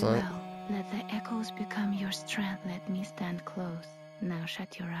 Excellent. Very well. Let the echoes become your strength. Let me stand close. Now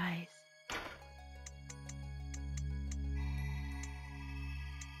shut your eyes.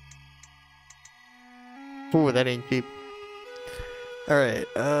 Ooh, that ain't cheap. Alright,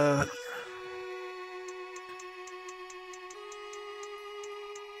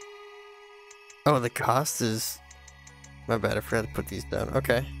 Oh, the cost is... My bad, I forgot to put these down.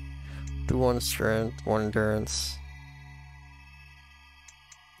 Okay. Do 1 strength, 1 endurance.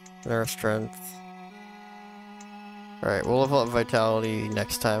 Another strength. Alright, we'll level up vitality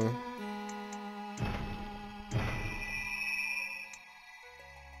next time.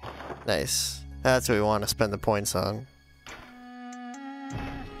 Nice. That's what we want to spend the points on.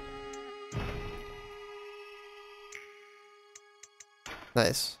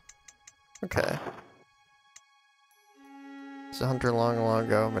 Nice. Okay. He's a hunter long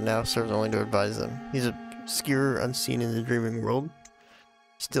ago, but now serves only to advise them. He's obscure, unseen in the dreaming world.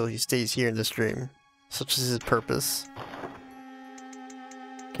 Still, he stays here in this dream. Such is his purpose.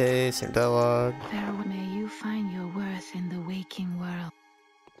 Okay, same dialogue. Farewell, may you find your worth in the waking world.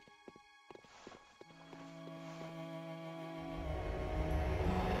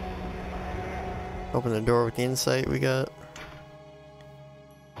 Open the door with the insight we got.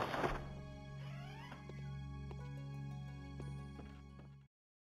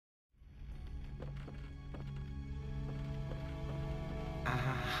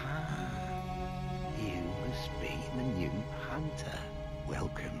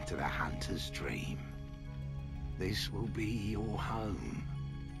 Welcome to the hunter's dream. This will be your home.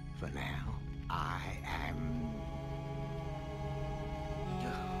 For now, I am...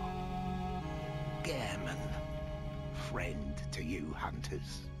 Gammon. Friend to you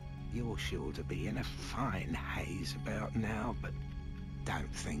hunters. You're sure to be in a fine haze about now, but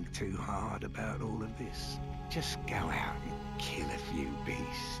don't think too hard about all of this. Just go out and kill a few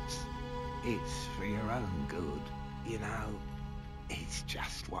beasts. It's for your own good, you know. It's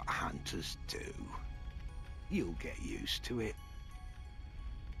just what hunters do. You'll get used to it.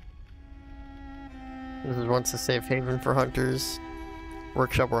 This is once a safe haven for hunters.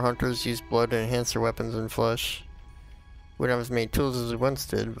 Workshop where hunters use blood to enhance their weapons and flesh. We don't have as many tools as we once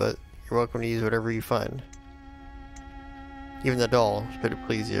did, but you're welcome to use whatever you find. Even the doll, should it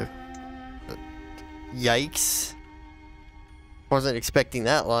please you. But, yikes. Wasn't expecting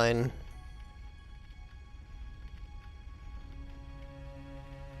that line.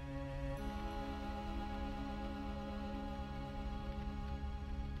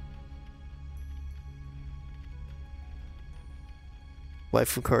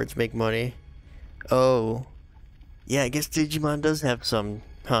 Waifu cards make money. Oh. Yeah, I guess Digimon does have some,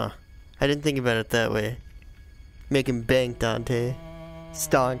 huh? I didn't think about it that way. Making bank, Dante.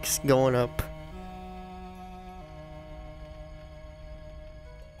 Stocks going up.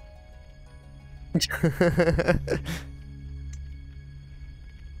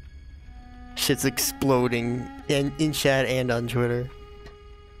 Shit's exploding in chat and on Twitter.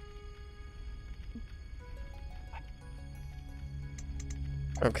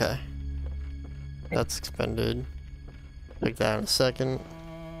 Okay. That's expended. Take that in a second.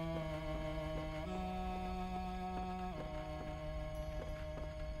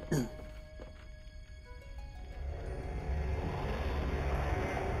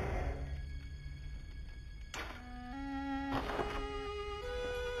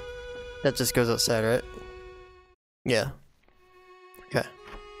 That just goes outside, right? Yeah. Okay.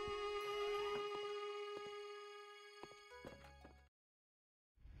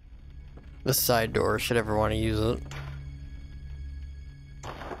 The side door, should ever want to use it.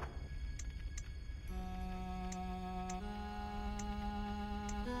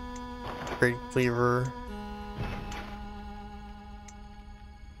 Great cleaver.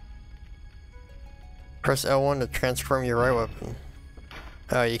 Press L1 to transform your right weapon.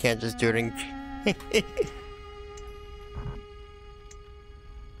 Oh, you can't just do it in...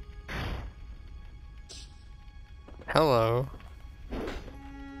 Hello.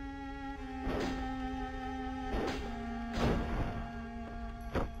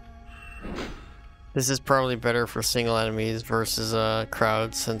 This is probably better for single enemies versus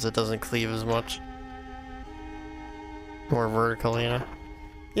crowds since it doesn't cleave as much. More vertical, you know?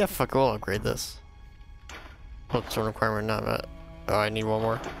 Yeah, fuck, we'll upgrade this. What's one requirement not met? Oh, I need one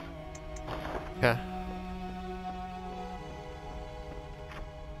more. Okay.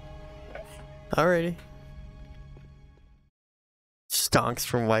 Alrighty. Stonks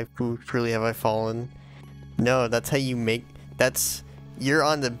from waifu, truly have I fallen. No, that's how you make... That's... You're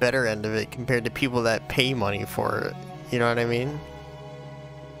on the better end of it compared to people that pay money for it. You know what I mean?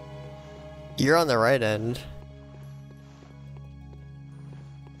 You're on the right end.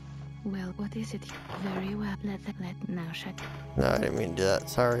 Well, what is it? Very well. Let now shut. No, I didn't mean to do that.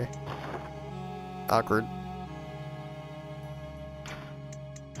 Sorry. Awkward.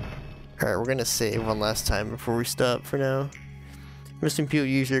 Alright, we're gonna save one last time before we stop for now. Most people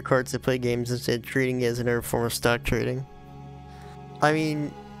use your cards to play games instead of treating it as another form of stock trading. I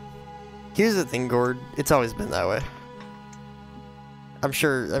mean, here's the thing, Gord. It's always been that way. I'm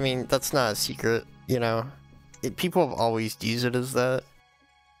sure, I mean, that's not a secret, you know. People have always used it as that.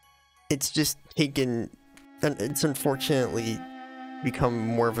 It's just taken, and it's unfortunately become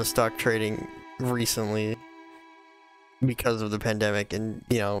more of a stock trading recently because of the pandemic and,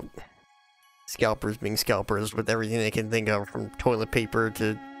 you know, scalpers being scalpers with everything they can think of, from toilet paper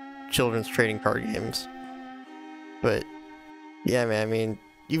to children's trading card games. But yeah, man, I mean,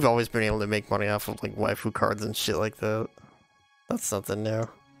 you've always been able to make money off of, like, waifu cards and shit like that. That's something new.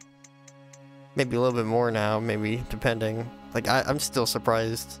 Maybe a little bit more now, maybe, depending. Like, I'm still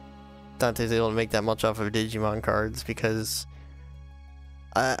surprised Dante's able to make that much off of Digimon cards, because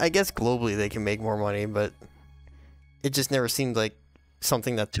I guess globally they can make more money, but it just never seemed like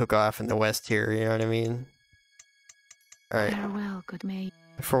something that took off in the West here, you know what I mean? Alright. Farewell, good mate.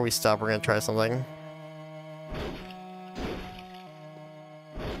 Before we stop, we're gonna try something.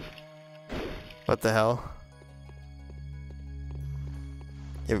 What the hell?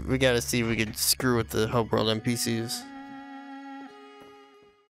 Yeah, we gotta see if we can screw with the Hope World NPCs.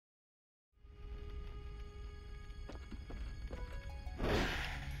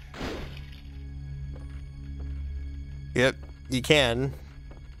 Yep, you can.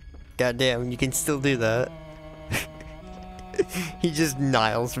 Goddamn, you can still do that. He just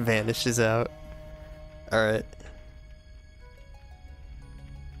Niles vanishes out. Alright.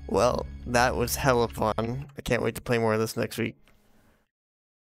 Well, that was hella fun. I can't wait to play more of this next week.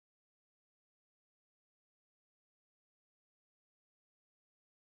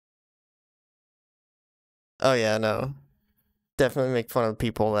 Oh yeah, no. Definitely make fun of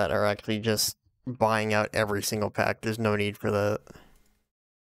people that are actually just buying out every single pack. There's no need for that.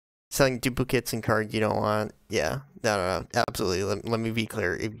 Selling duplicates and cards you don't want. Yeah, no. Absolutely. Let me be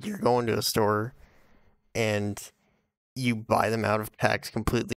clear. If you're going to a store and you buy them out of packs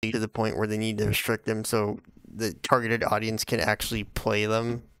completely to the point where they need to restrict them so the targeted audience can actually play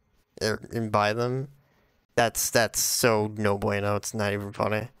them and buy them, that's so no bueno. It's not even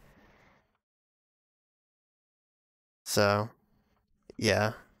funny. So,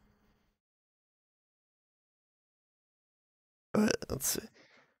 yeah. But let's see.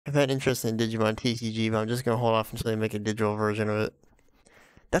 I've had interest in Digimon TCG, but I'm just gonna hold off until they make a digital version of it.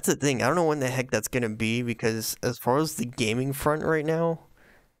 That's the thing. I don't know when the heck that's gonna be because as far as the gaming front right now,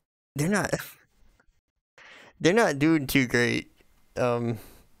 they're not they're not doing too great. They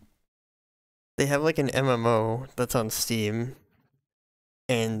have like an MMO that's on Steam,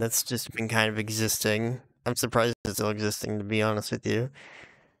 and that's just been kind of existing. I'm surprised it's still existing, to be honest with you.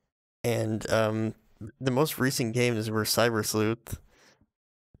 And the most recent games were Cyber Sleuth,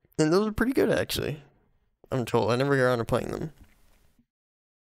 and those are pretty good actually. I'm told. I never got around to playing them.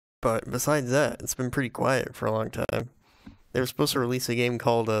 But besides that, it's been pretty quiet for a long time. They were supposed to release a game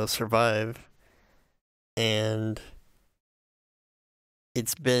called Survive, and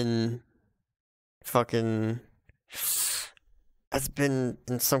it's been fucking... It's been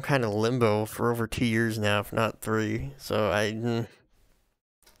in some kind of limbo for over 2 years now, if not 3. So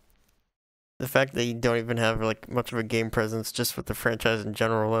the fact that you don't even have like much of a game presence just with the franchise in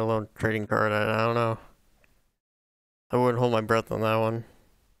general, let alone trading card, I don't know. I wouldn't hold my breath on that one.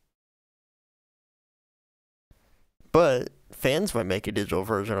 But fans might make a digital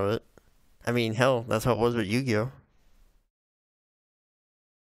version of it. I mean, hell, that's how it was with Yu-Gi-Oh!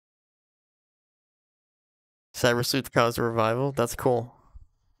 Cyber Sleuth caused a revival? That's cool.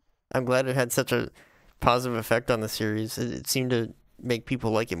 I'm glad it had such a positive effect on the series. It seemed to make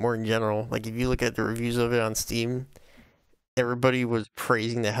people like it more in general. Like, if you look at the reviews of it on Steam, everybody was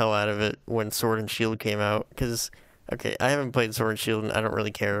praising the hell out of it when Sword and Shield came out. Because, okay, I haven't played Sword and Shield and I don't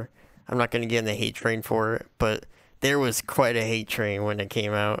really care. I'm not going to get in the hate train for it, but there was quite a hate train when it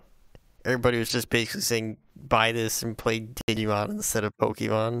came out. Everybody was just basically saying, buy this and play Digimon instead of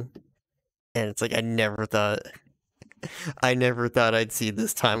Pokemon. And it's like, I never thought I'd see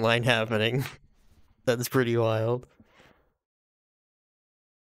this timeline happening. That's pretty wild.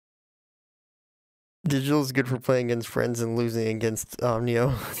 Digital's good for playing against friends and losing against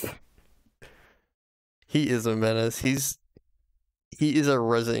Omnio. He is a menace. He is a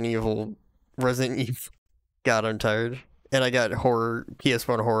Resident Evil. God, I'm tired. And I got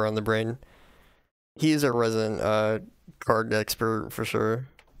PS1 horror on the brain. He is a Resident card expert for sure.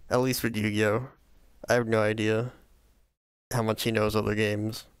 At least with Yu-Gi-Oh! I have no idea how much he knows other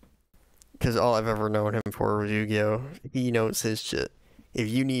games. Because all I've ever known him for was Yu-Gi-Oh! He knows his shit. If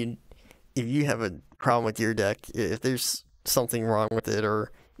you have a problem with your deck, if there's something wrong with it,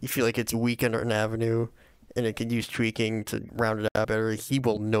 or you feel like it's weak under an avenue, and it could use tweaking to round it out better, he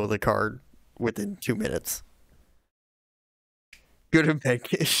will know the card within 2 minutes. Go to bed,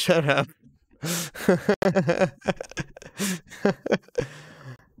 shut up.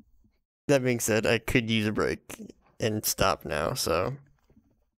 That being said, I could use a break and stop now, so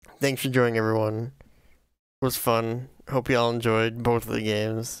thanks for joining, everyone. It was fun. Hope y'all enjoyed both of the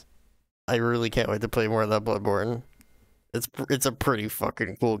games. I really can't wait to play more of that Bloodborne. It's a pretty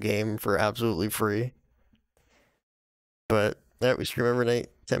fucking cool game for absolutely free. But that we stream every night,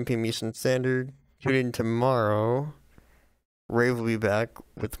 10 p.m. Eastern Standard. Tune in tomorrow. Rave will be back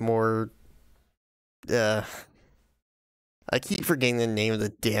with more. I keep forgetting the name of the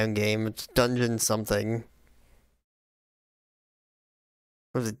damn game. It's Dungeon something.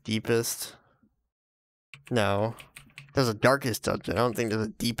 What was it, Deepest? No. There's a Darkest Dungeon. I don't think there's a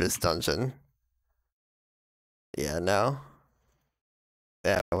Deepest Dungeon. Yeah, no.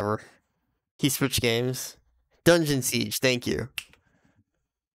 Yeah, whatever. He switched games. Dungeon Siege, thank you.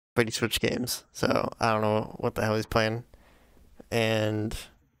 But he switched games, so I don't know what the hell he's playing. And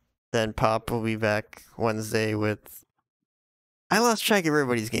then Pop will be back Wednesday with... I lost track of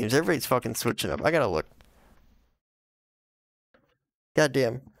everybody's games. Everybody's fucking switching up. I gotta look.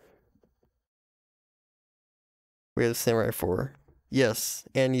 Goddamn. We have Samurai 4. Yes,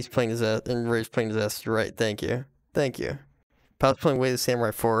 and he's playing his ass, and Ray's playing his ass. Right, thank you. Thank you. Pop's playing Way of the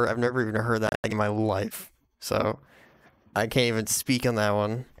Samurai 4. I've never even heard that in my life. So, I can't even speak on that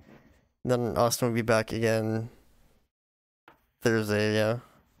one. Then Austin will be back again Thursday, yeah.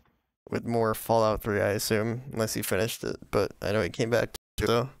 With more Fallout 3, I assume. Unless he finished it. But I know he came back to it,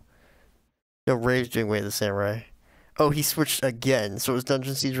 though. No, Ray's doing Way of the Samurai. Oh, he switched again. So it was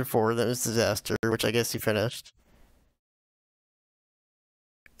Dungeon Siege 4, then it was Disaster, which I guess he finished.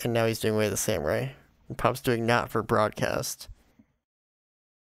 And now he's doing Way of the Samurai. And Pop's doing Not for Broadcast.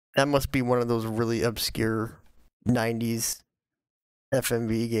 That must be one of those really obscure 90s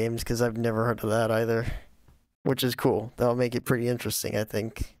FMV games, because I've never heard of that either. Which is cool. That'll make it pretty interesting, I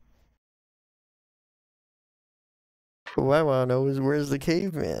think. What I want to know is, where's the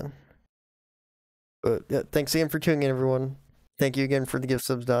caveman? But yeah, thanks again for tuning in, everyone. Thank you again for the gift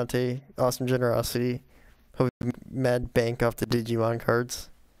subs, Dante. Awesome generosity. Hope you mad bank off the Digimon cards.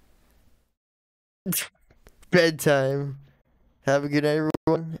 Bedtime. Have a good night,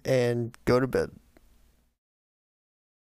 everyone, and go to bed.